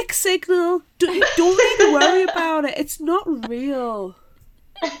fake, Signal. Don't even worry about it. It's not real.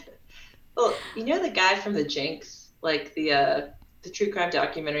 Well, you know the guy from The Jinx, like the true crime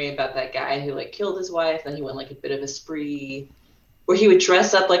documentary about that guy who like killed his wife, then he went like a bit of a spree, where he would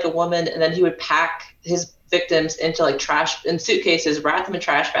dress up like a woman and then he would pack his victims into like suitcases, wrap them in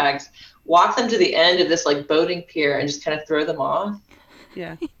trash bags, walk them to the end of this like boating pier and just kind of throw them off.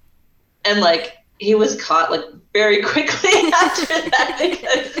 Yeah. And like he was caught like very quickly after that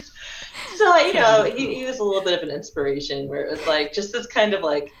because so you know he was a little bit of an inspiration where it was like just this kind of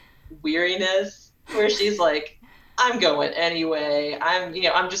like weariness where she's like, I'm going anyway.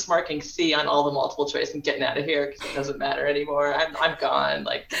 I'm just marking C on all the multiple choice and getting out of here because it doesn't matter anymore. I'm gone.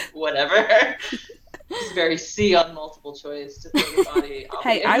 Like whatever. It's very C on multiple choice to throw the body.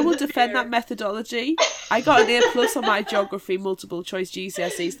 Hey, I will defend that methodology. I got an A+ on my geography multiple choice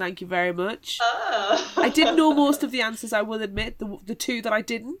GCSEs. Thank you very much. Oh. I didn't know most of the answers, I will admit. The two that I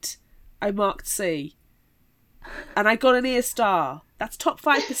didn't, I marked C. And I got an A*. That's top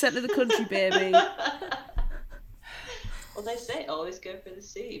 5% of the country, baby. Well, they say always go for the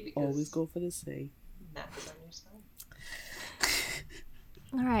C because always go for the C. Math is on your side.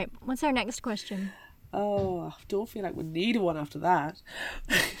 All right, what's our next question? Oh, I don't feel like we need one after that.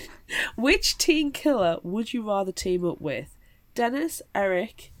 Which teen killer would you rather team up with? Dennis,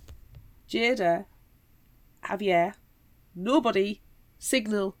 Eric, Jada, Javier, nobody,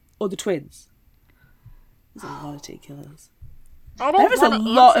 Signal, or the twins? There's a lot of teen killers. There is a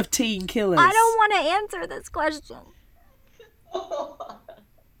lot of teen killers. I don't want to answer this question.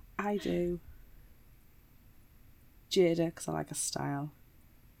 I do. Jada, because I like her style.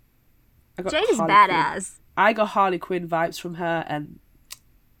 Jada's badass. I got Harley Quinn vibes from her, and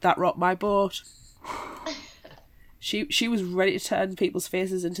that rocked my boat. She was ready to turn people's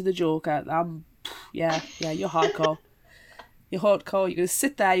faces into the Joker. Yeah, you're hardcore. You're hardcore. You're gonna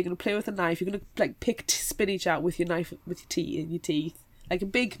sit there. You're gonna play with a knife. You're gonna like pick spinach out with your knife with your teeth in your teeth, like a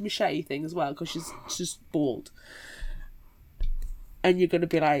big machete thing as well, because she's just bald. And you're gonna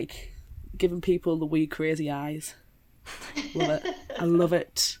be like giving people the weird, crazy eyes. Love it. I love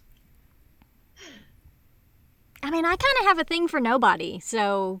it. I mean, I kind of have a thing for nobody,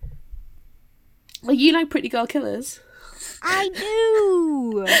 so... Well, you like pretty girl killers. I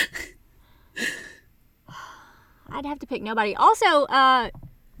do! I'd have to pick nobody. Also,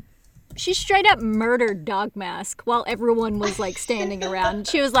 she straight up murdered Dog Mask while everyone was, like, standing around.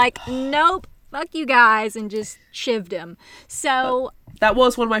 She was like, nope, fuck you guys, and just shivved him. So... that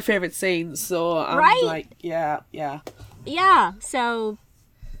was one of my favourite scenes, so I'm right? like, yeah. Yeah, so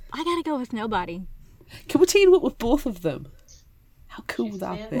I gotta go with nobody. Can we team up with both of them? How cool would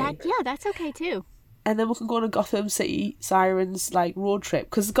that be? Yeah, that's okay too. And then we can go on a Gotham City Sirens like road trip,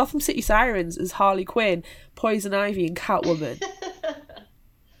 because Gotham City Sirens is Harley Quinn, Poison Ivy, and Catwoman.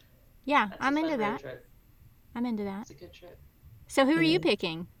 Yeah, That's I'm a into fun road that. trip. I'm into that. It's a good trip. So who are you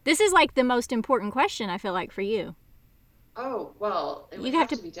picking? This is like the most important question, I feel like, for you. Oh, well, it would You'd have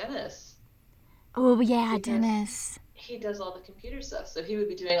have to be Dennis. Oh, yeah, Because Dennis. He does all the computer stuff, so he would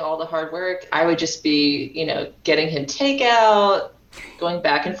be doing all the hard work. I would just be, getting him takeout, going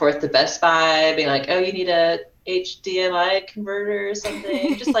back and forth to Best Buy, being like, oh, you need a HDMI converter or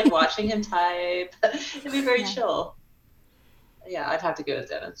something, just like watching him type. It'd be very chill. Yeah, I'd have to go with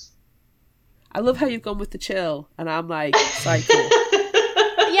Dennis. I love how you've gone with the chill, and I'm like, psycho.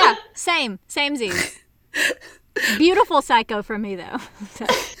 Yeah, samesies. Beautiful psycho for me, though.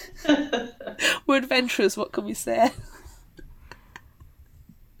 We're adventurous, what can we say?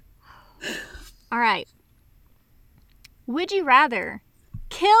 All right. Would you rather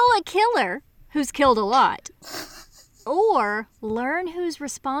kill a killer who's killed a lot, or learn who's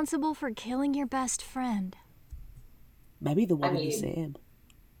responsible for killing your best friend? Maybe the one and the same.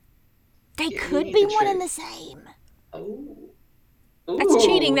 They You could need be the one and truth. the same. Oh. That's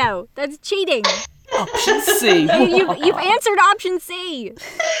cheating, though. That's cheating. Option C. You've answered option C.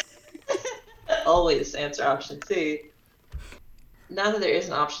 Always answer option C. Now that there is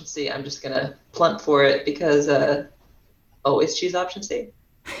an option C, I'm just going to plump for it because always choose option C.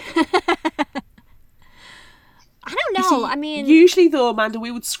 I don't know. See, I mean, usually though, Amanda,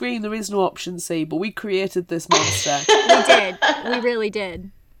 we would scream there is no option C, but we created this monster. we did. We really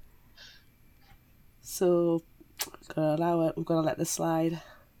did. So, gotta allow it. We're gonna let this slide.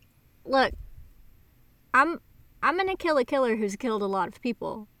 Look, I'm gonna kill a killer who's killed a lot of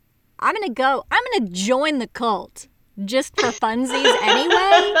people. I'm gonna join the cult just for funsies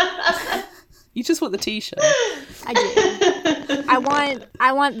anyway. You just want the t-shirt. I do.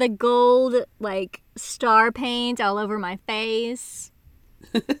 I want the gold like star paint all over my face.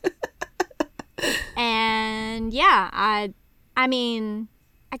 And yeah, I mean,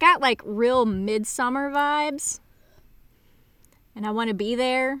 I got like real midsummer vibes. And I want to be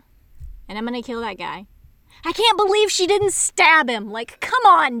there. And I'm gonna kill that guy. I can't believe she didn't stab him. Like, come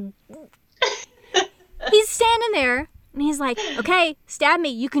on. He's standing there, and he's like, okay, stab me.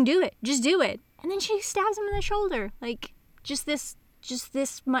 You can do it. Just do it. And then she stabs him in the shoulder. Like, just this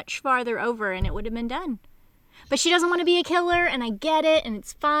much farther over, and it would have been done. But she doesn't want to be a killer, and I get it, and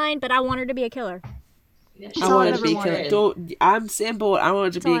it's fine, but I want her to be a killer. Yeah, I wanted to be a wanted. killer. I'm same boat. I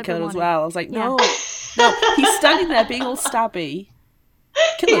wanted to That's be all a I killer ever as wanted. well. I was like, Yeah. no. He's standing there being all stabby.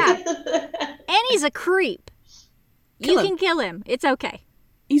 Kill him. Yeah. And he's a creep. Kill You him. can kill him. It's okay.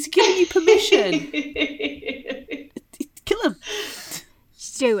 He's giving you permission. Kill him.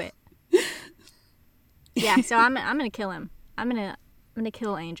 Just do it. Yeah, so I'm gonna kill him. I'm gonna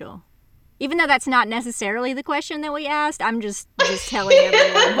kill Angel. Even though that's not necessarily the question that we asked, I'm just telling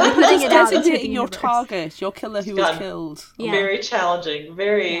everyone. We're putting it out into the Designating your universe. target, your killer who was Done. killed. Yeah. Very challenging.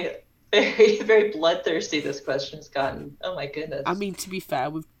 Very, very bloodthirsty this question's gotten. Oh my goodness. I mean, to be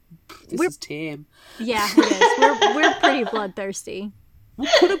fair, this We're- is tame. Yeah, it is. We're pretty bloodthirsty. We've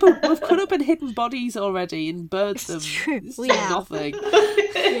cut up and hidden bodies already and burned them. true, It's we done have. nothing.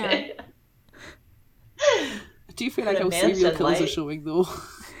 Yeah. I do feel like Kinda our serial Manson killers are light. showing though.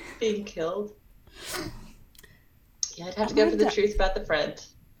 Being killed. Yeah, I'd have to go for the truth about the friend.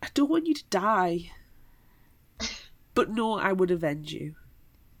 I don't want you to die. But no, I would avenge you.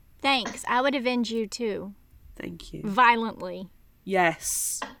 Thanks. I would avenge you too. Thank you. Violently.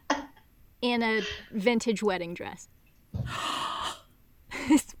 Yes. In a vintage wedding dress.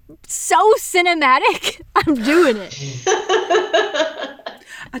 It's so cinematic. I'm doing it.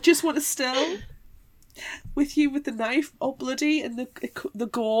 I just want to still with you with the knife all bloody and the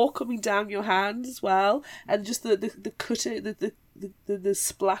gore coming down your hand as well, and just the cutter, the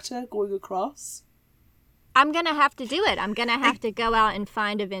splatter going across. I'm gonna have to do it. I'm gonna have to go out and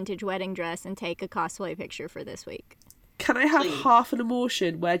find a vintage wedding dress and take a cosplay picture for this week. Can I have Please. half an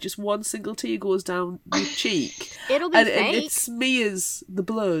emotion where just one single tear goes down your cheek It'll be and fake. it smears the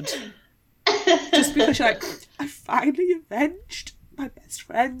blood? Just because you're like, I finally avenged my best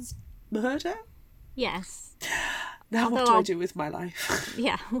friend's murder? Yes. Now what Although do I I'll- do with my life?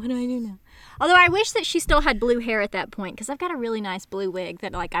 Yeah, what do I do now? Although I wish that she still had blue hair at that point, because I've got a really nice blue wig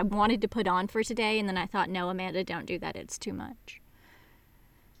that like I wanted to put on for today, and then I thought, no, Amanda, don't do that. It's too much.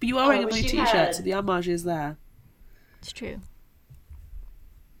 But you are Oh, wearing I a blue wish you t-shirt, had. so the homage is there. It's true.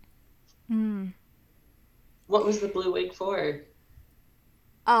 What was the blue wig for?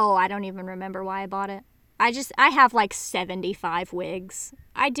 Oh, I don't even remember why I bought it. I have like 75 wigs.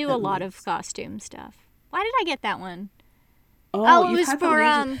 I do a lot of costume stuff. Why did I get that one? Oh, it you've was had that for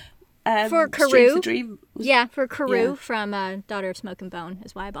one ages. for Strange Karoo. the Dream. Yeah, for Karoo Yeah. from Daughter of Smoke and Bone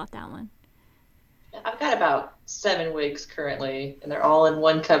is why I bought that one. I've got about 7 wigs currently, and they're all in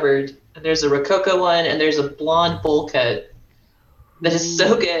one cupboard. And there's a Rococo one, and there's a blonde bowl cut that is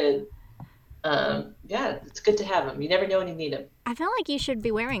so good. Yeah, it's good to have them. You never know when you need them. I feel like you should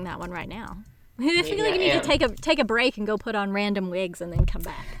be wearing that one right now. I feel Maybe like I you need am. to take a break and go put on random wigs and then come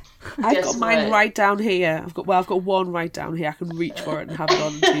back. I've Guess got mine what? right down here. I've got one right down here. I can reach for it and have it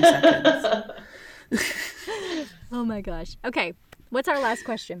on in 2 seconds. Oh my gosh. Okay, what's our last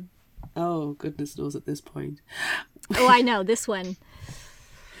question? Oh, goodness knows at this point. Oh, I know, this one.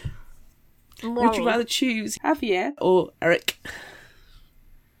 Would you rather choose Javier or Eric?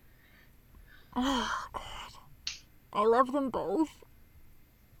 I love them both.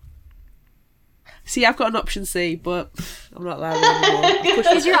 See, I've got an option C, but I'm not allowed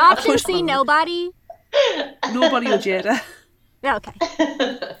anymore. Is your option C nobody? Nobody or Jada.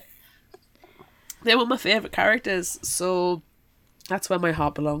 Okay. They were my favourite characters, so that's where my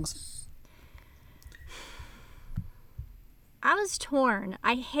heart belongs. I was torn.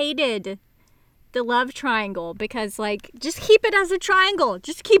 I hated the love triangle because, like, just keep it as a triangle.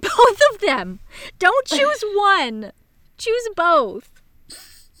 Just keep both of them. Don't choose one. Choose both.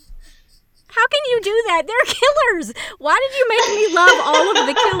 How can you do that? They're killers. Why did you make me love all of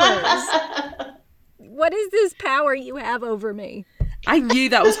the killers? What is this power you have over me? I knew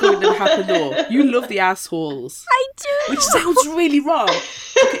that was going to happen though. You love the assholes. I do. Which sounds really wrong.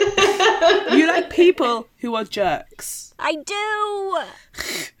 Okay. You like people who are jerks. I do.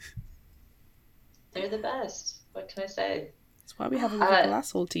 They're the best. What can I say? That's why we have a little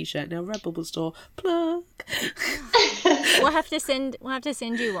asshole t-shirt now. Redbubble store plug. We'll have to send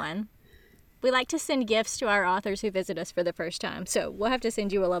you one. We like to send gifts to our authors who visit us for the first time, so we'll have to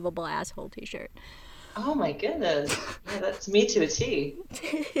send you a lovable asshole t-shirt. Oh my goodness. Yeah, that's me to a T.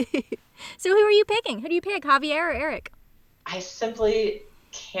 So who are you picking? Who do you pick, Javier or Eric? I simply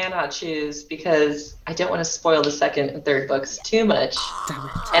cannot choose because I don't want to spoil the second and third books too much. Damn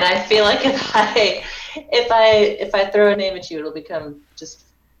it. And I feel like if I throw a name at you, it'll become just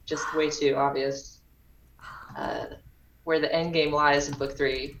way too obvious where the end game lies in book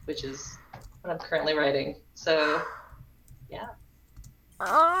 3, which is what I'm currently writing. So, yeah.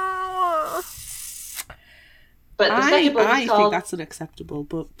 Oh. But the second book is called... I think that's unacceptable,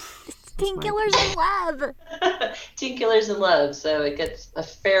 but... Teen Killers in Love. Teen Killers in Love, so it gets a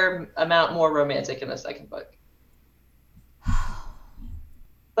fair amount more romantic in the second book.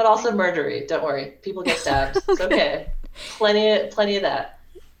 But also murdery, don't worry. People get stabbed. It's okay. Plenty of that.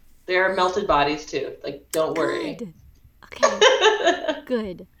 There are melted bodies too. Like, don't worry. Good. Okay.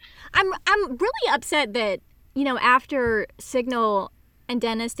 Good. I'm really upset that, after Signal and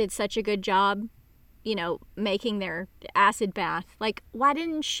Dennis did such a good job, making their acid bath. Like, why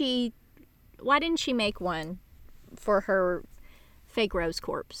didn't she make one for her fake Rose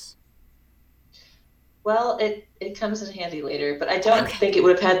corpse? Well, it comes in handy later, but I don't think it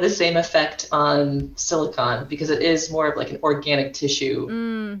would have had the same effect on silicon because it is more of like an organic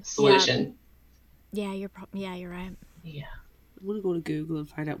tissue solution. Yeah, you're right. Yeah. I'm going to go to Google and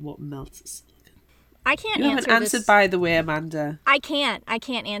find out what melts silicon. I can't answer. You haven't answered, by the way, Amanda. I can't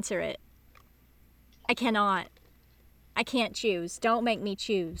answer it. I cannot. I can't choose. Don't make me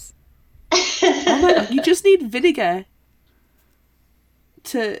choose. You just need vinegar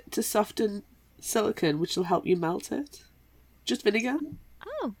to soften silicon, which will help you melt it. Just vinegar.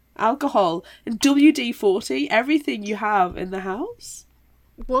 Oh. Alcohol and WD-40. Everything you have in the house.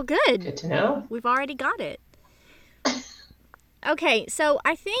 Well, good. Good to know. We've already got it. Okay, so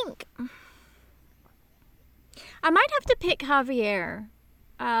I think I might have to pick Javier.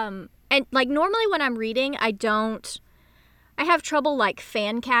 And like normally when I'm reading, I have trouble like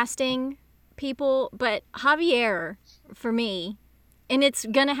fan casting people, but Javier for me, and it's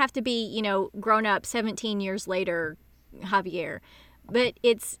gonna have to be, grown up 17 years later Javier, but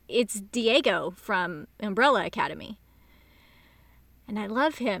it's Diego from Umbrella Academy. And I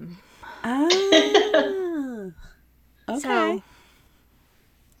love him. Ah. Okay.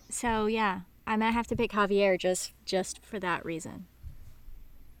 So yeah, I might have to pick Javier just for that reason.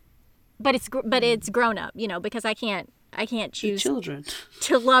 But it's grown up, because I can't choose children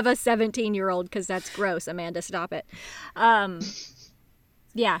to love a 17-year-old because that's gross. Amanda, stop it.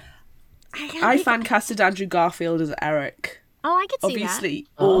 Yeah. I fan casted Andrew Garfield as Eric. Oh, I could see Obviously,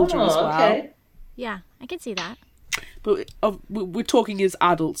 older as well. Okay. Yeah, I could see that. But we're talking as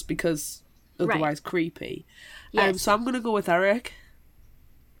adults because otherwise creepy. Yes. So I'm going to go with Eric.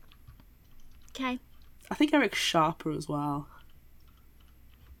 Okay. I think Eric's sharper as well.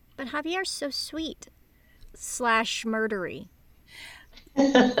 But Javier's so sweet / murdery.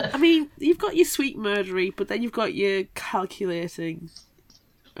 I mean, you've got your sweet murdery, but then you've got your calculating.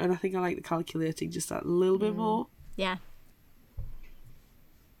 And I think I like the calculating just that little bit more. Yeah.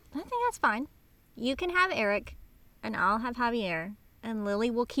 I think that's fine. You can have Eric, and I'll have Javier, and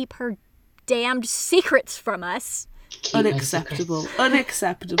Lily will keep her damned secrets from us. Unacceptable.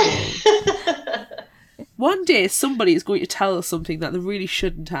 Unacceptable. One day somebody is going to tell us something that they really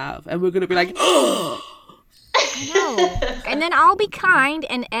shouldn't have, and we're going to be like, oh! I know. And then I'll be kind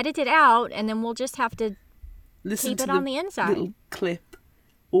and edit it out, and then we'll just have to keep it on the inside. Little clip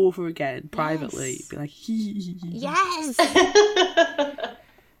over again privately. Yes. Be like, hee. Yes.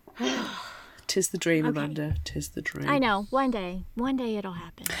 'Tis the dream, Amanda. 'Tis the dream. I know. One day it'll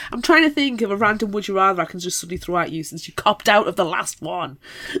happen. I'm trying to think of a random would you rather I can just suddenly throw at you since you copped out of the last one.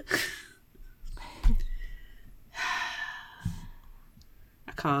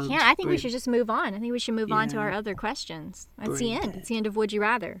 I can't. Yeah, I think we should just move on. I think we should move on to our other questions. That's the end. It's the end of Would You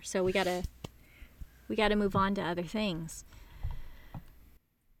Rather. So we gotta move on to other things.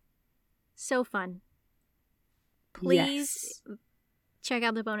 So fun. Please check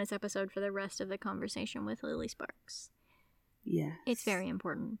out the bonus episode for the rest of the conversation with Lily Sparks. Yes. It's very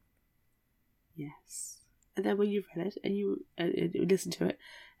important. Yes. And then when you've read it and you listen to it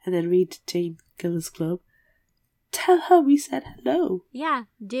and then read Teen Killers Club, tell her we said hello. Yeah,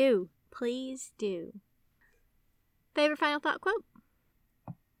 do. Please do. Favorite final thought quote?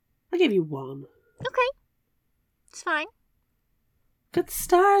 I'll give you one. Okay. It's fine. Got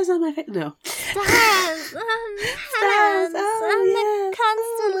stars on my face. No. Stars on the heavens and the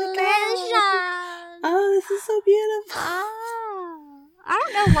constellation. is so beautiful. I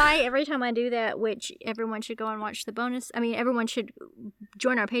don't know why every time I do that, which everyone should go and watch the bonus. I mean, everyone should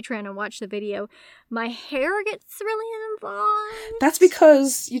join our Patreon and watch the video. My hair gets really involved. That's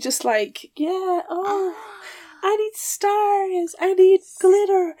because you just like, yeah, I need stars. I need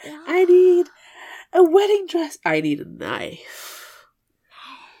glitter. I need a wedding dress. I need a knife.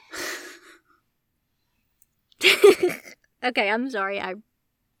 Okay, I'm sorry. I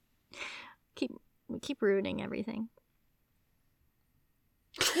keep ruining everything.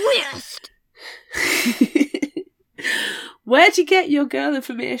 Twist! Where'd you get your girl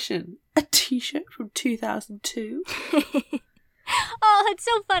information? A t-shirt from 2002? Oh, it's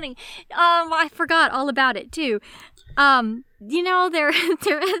so funny. I forgot all about it too. You know, they're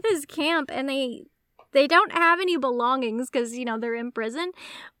at this camp and they don't have any belongings because, you know, they're in prison.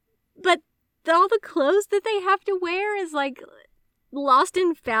 But all the clothes that they have to wear is like lost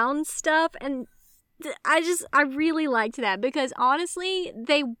and found stuff, and I really liked that because honestly,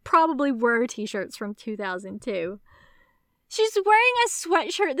 they probably were t-shirts from 2002. She's wearing a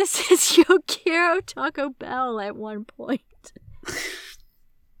sweatshirt that says Yo Quiero Taco Bell at one point.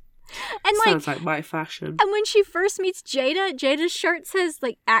 And sounds like my fashion. And when she first meets Jada's shirt says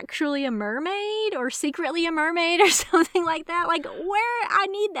like actually a mermaid or secretly a mermaid or something like that. Like, where? I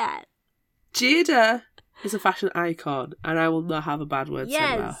need that. Jada is a fashion icon, and I will not have a bad word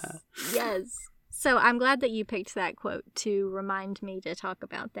said about her. Yes. So I'm glad that you picked that quote to remind me to talk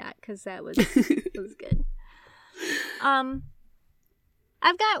about that because that was good.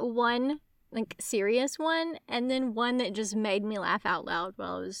 I've got one like serious one, and then one that just made me laugh out loud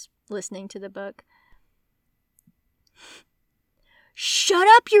while I was listening to the book. Shut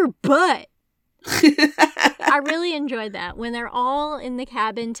up your butt. I really enjoyed that when they're all in the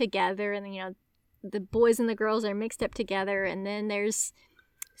cabin together, and you know the boys and the girls are mixed up together, and then there's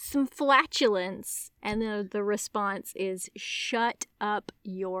some flatulence, and the response is shut up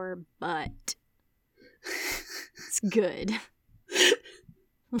your butt. It's good.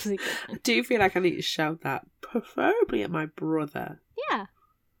 Really good. I do feel like I need to shout that, preferably at my brother. Yeah.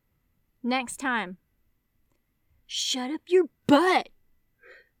 Next time. Shut up your butt.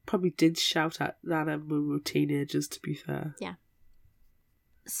 Probably did shout at that when we were teenagers, to be fair. Yeah.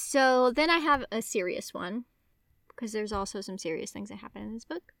 So then I have a serious one, because there's also some serious things that happen in this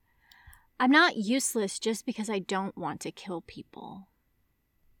book. I'm not useless just because I don't want to kill people.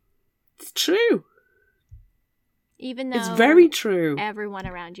 It's true. Even though it's very true. Everyone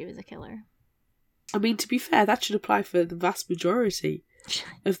around you is a killer. I mean, to be fair, that should apply for the vast majority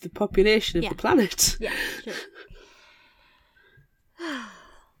of the population of the planet. Yeah, sure.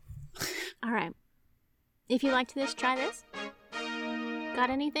 All right. If you liked this, try this. Got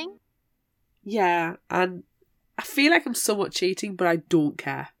anything? Yeah, and I feel like I'm somewhat cheating, but I don't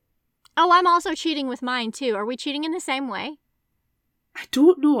care. Oh, I'm also cheating with mine, too. Are we cheating in the same way? I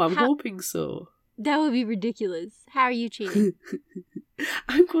don't know. I'm hoping so. That would be ridiculous. How are you cheating?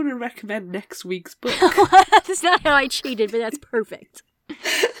 I'm going to recommend next week's book. That's not how I cheated, but that's perfect.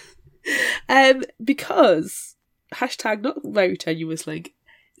 Because, hashtag not very tenuous link,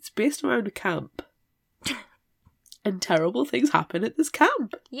 it's based around a camp. And terrible things happen at this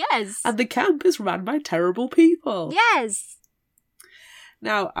camp. Yes. And the camp is run by terrible people. Yes.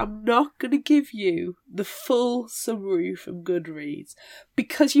 Now, I'm not going to give you the full summary from Goodreads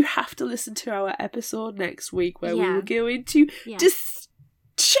because you have to listen to our episode next week where we will go into just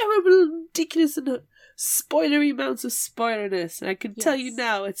terrible, ridiculous, and spoilery amounts of spoilerness. And I can tell you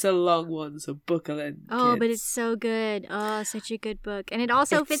now it's a long one, so buckle in. Oh, kids. but it's so good. Oh, such a good book. And it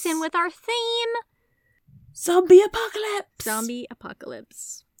also fits in with our theme. Zombie apocalypse. Zombie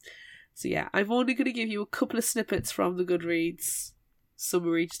apocalypse. So yeah, I'm only going to give you a couple of snippets from the Goodreads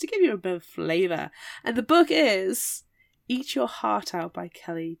summary just to give you a bit of flavour. And the book is Eat Your Heart Out by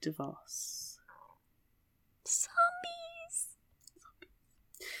Kelly DeVos. Zombies!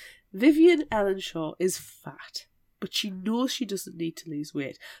 Vivian Ellenshaw is fat, but she knows she doesn't need to lose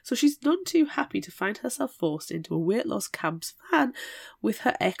weight, so she's none too happy to find herself forced into a weight loss camp's van with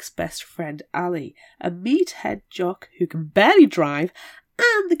her ex-best friend Ali, a meathead jock who can barely drive,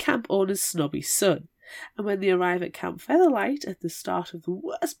 and the camp owner's snobby son. And when they arrive at Camp Featherlight at the start of the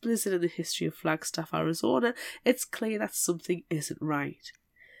worst blizzard in the history of Flagstaff, Arizona, it's clear that something isn't right.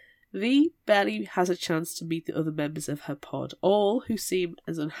 V barely has a chance to meet the other members of her pod, all who seem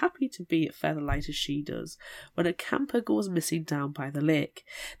as unhappy to be at Featherlight as she does, when a camper goes missing down by the lake.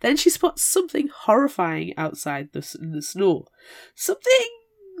 Then she spots something horrifying outside in the snow. Something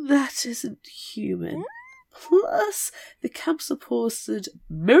that isn't human. Plus, the camp's supposed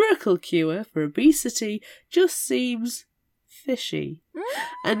miracle cure for obesity just seems fishy.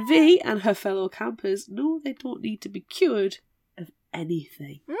 And V and her fellow campers know they don't need to be cured of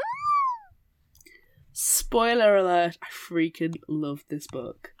anything. Spoiler alert, I freaking love this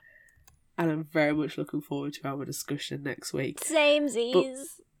book. And I'm very much looking forward to our discussion next week.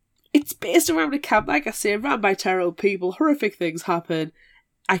 Samesies. It's based around a camp, like I say, run by terrible people. Horrific things happen.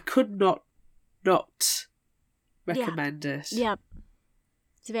 I could not recommend it. Yep.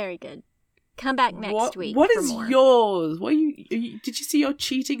 It's very good. Come back next week. What for is more. yours? Did you see your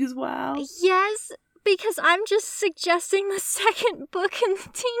cheating as well? Yes, because I'm just suggesting the second book in the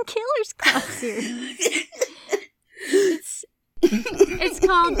Teen Killers Club series. It's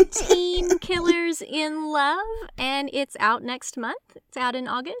called Teen Killers in Love, and it's out next month. It's out in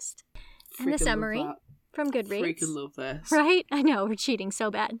August. And the summary from Goodreads. Freaking love this. Right? I know, we're cheating so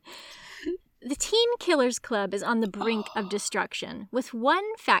bad. The Teen Killers Club is on the brink of destruction, with one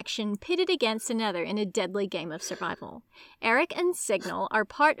faction pitted against another in a deadly game of survival. Eric and Signal are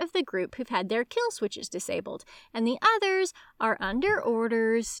part of the group who've had their kill switches disabled, and the others are under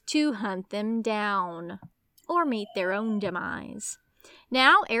orders to hunt them down, or meet their own demise.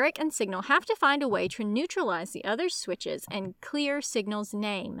 Now, Eric and Signal have to find a way to neutralize the other switches and clear Signal's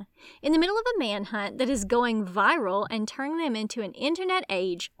name. In the middle of a manhunt that is going viral and turning them into an internet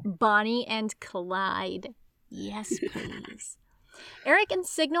age, Bonnie and Clyde. Yes, please. Eric and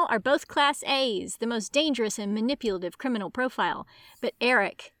Signal are both Class A's, the most dangerous and manipulative criminal profile. But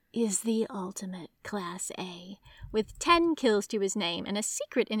Eric is the ultimate Class A, with 10 kills to his name and a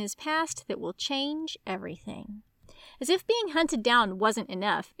secret in his past that will change everything. As if being hunted down wasn't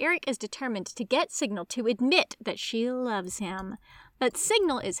enough, Eric is determined to get Signal to admit that she loves him. But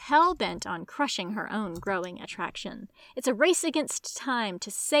Signal is hell-bent on crushing her own growing attraction. It's a race against time to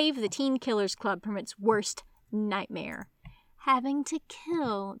save the Teen Killers Club from its worst nightmare, having to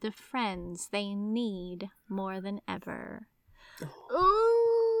kill the friends they need more than ever.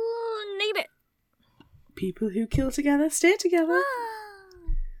 Ooh, need it. People who kill together stay together.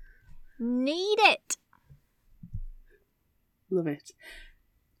 Need it. Love it.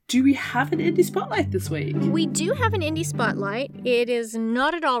 Do we have an indie spotlight this week? We do have an indie spotlight. It is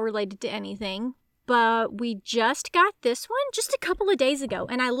not at all related to anything, but we just got this one just a couple of days ago,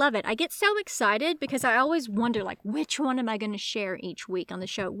 and I love it. I get so excited because I always wonder, like, which one am I going to share each week on the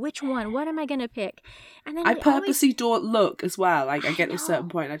show? Which one? What am I going to pick? And then I purposely don't look as well. Like, I get to a certain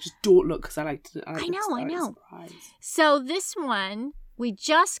point, I just don't look because I like to. I know. So this one we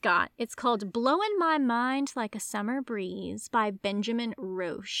just got, it's called Blowing My Mind Like a Summer Breeze by Benjamin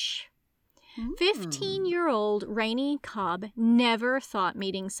Roche. 15-year-old Rainey Cobb never thought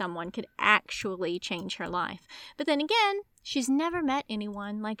meeting someone could actually change her life. But then again, she's never met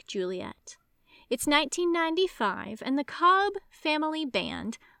anyone like Juliet. It's 1995, and the Cobb family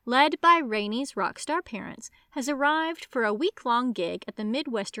band, led by Rainey's rock star parents, has arrived for a week-long gig at the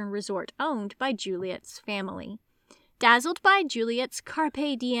Midwestern resort owned by Juliet's family. Dazzled by Juliet's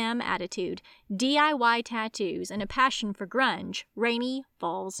carpe diem attitude, DIY tattoos, and a passion for grunge, Rainey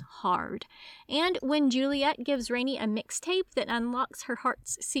falls hard. And when Juliet gives Rainey a mixtape that unlocks her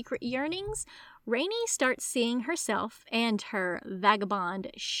heart's secret yearnings, Rainey starts seeing herself and her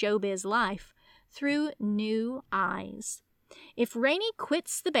vagabond showbiz life through new eyes. If Rainey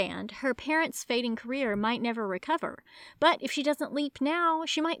quits the band, her parents' fading career might never recover. But if she doesn't leap now,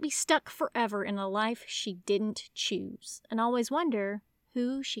 she might be stuck forever in a life she didn't choose, and always wonder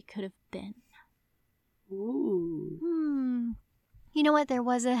who she could have been. Ooh. You know what? There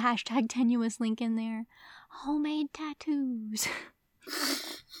was a hashtag tenuous link in there. Homemade tattoos.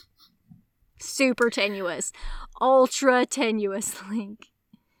 Super tenuous. Ultra tenuous link.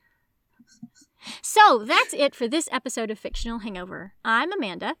 So, that's it for this episode of Fictional Hangover. I'm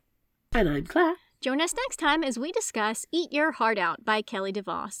Amanda. And I'm Claire. Join us next time as we discuss Eat Your Heart Out by Kelly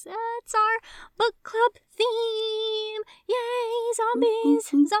DeVos. It's our book club theme. Yay,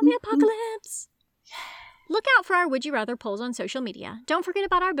 zombies! Zombie apocalypse! Look out for our Would You Rather polls on social media. Don't forget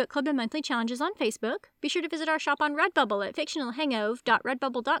about our book club and monthly challenges on Facebook. Be sure to visit our shop on Redbubble at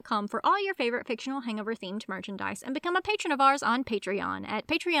fictionalhangover.redbubble.com for all your favorite Fictional Hangover-themed merchandise, and become a patron of ours on Patreon at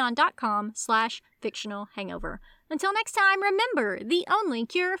patreon.com/fictionalhangover. Until next time, remember, the only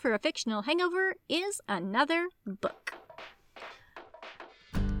cure for a fictional hangover is another book.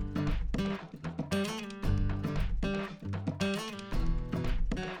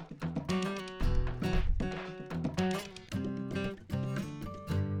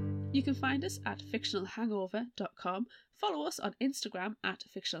 You can find us at fictionalhangover.com, follow us on Instagram at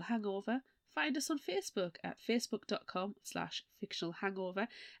fictionalhangover, Find us on Facebook at facebook.com/fictionalhangover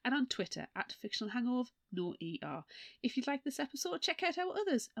and on Twitter at fictionalhangover, no ER. If you'd like this episode, check out our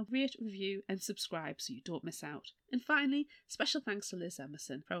others and rate, review and subscribe so you don't miss out. And finally, special thanks to Liz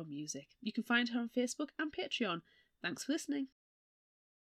Emerson for our music. You can find her on Facebook and Patreon. Thanks for listening.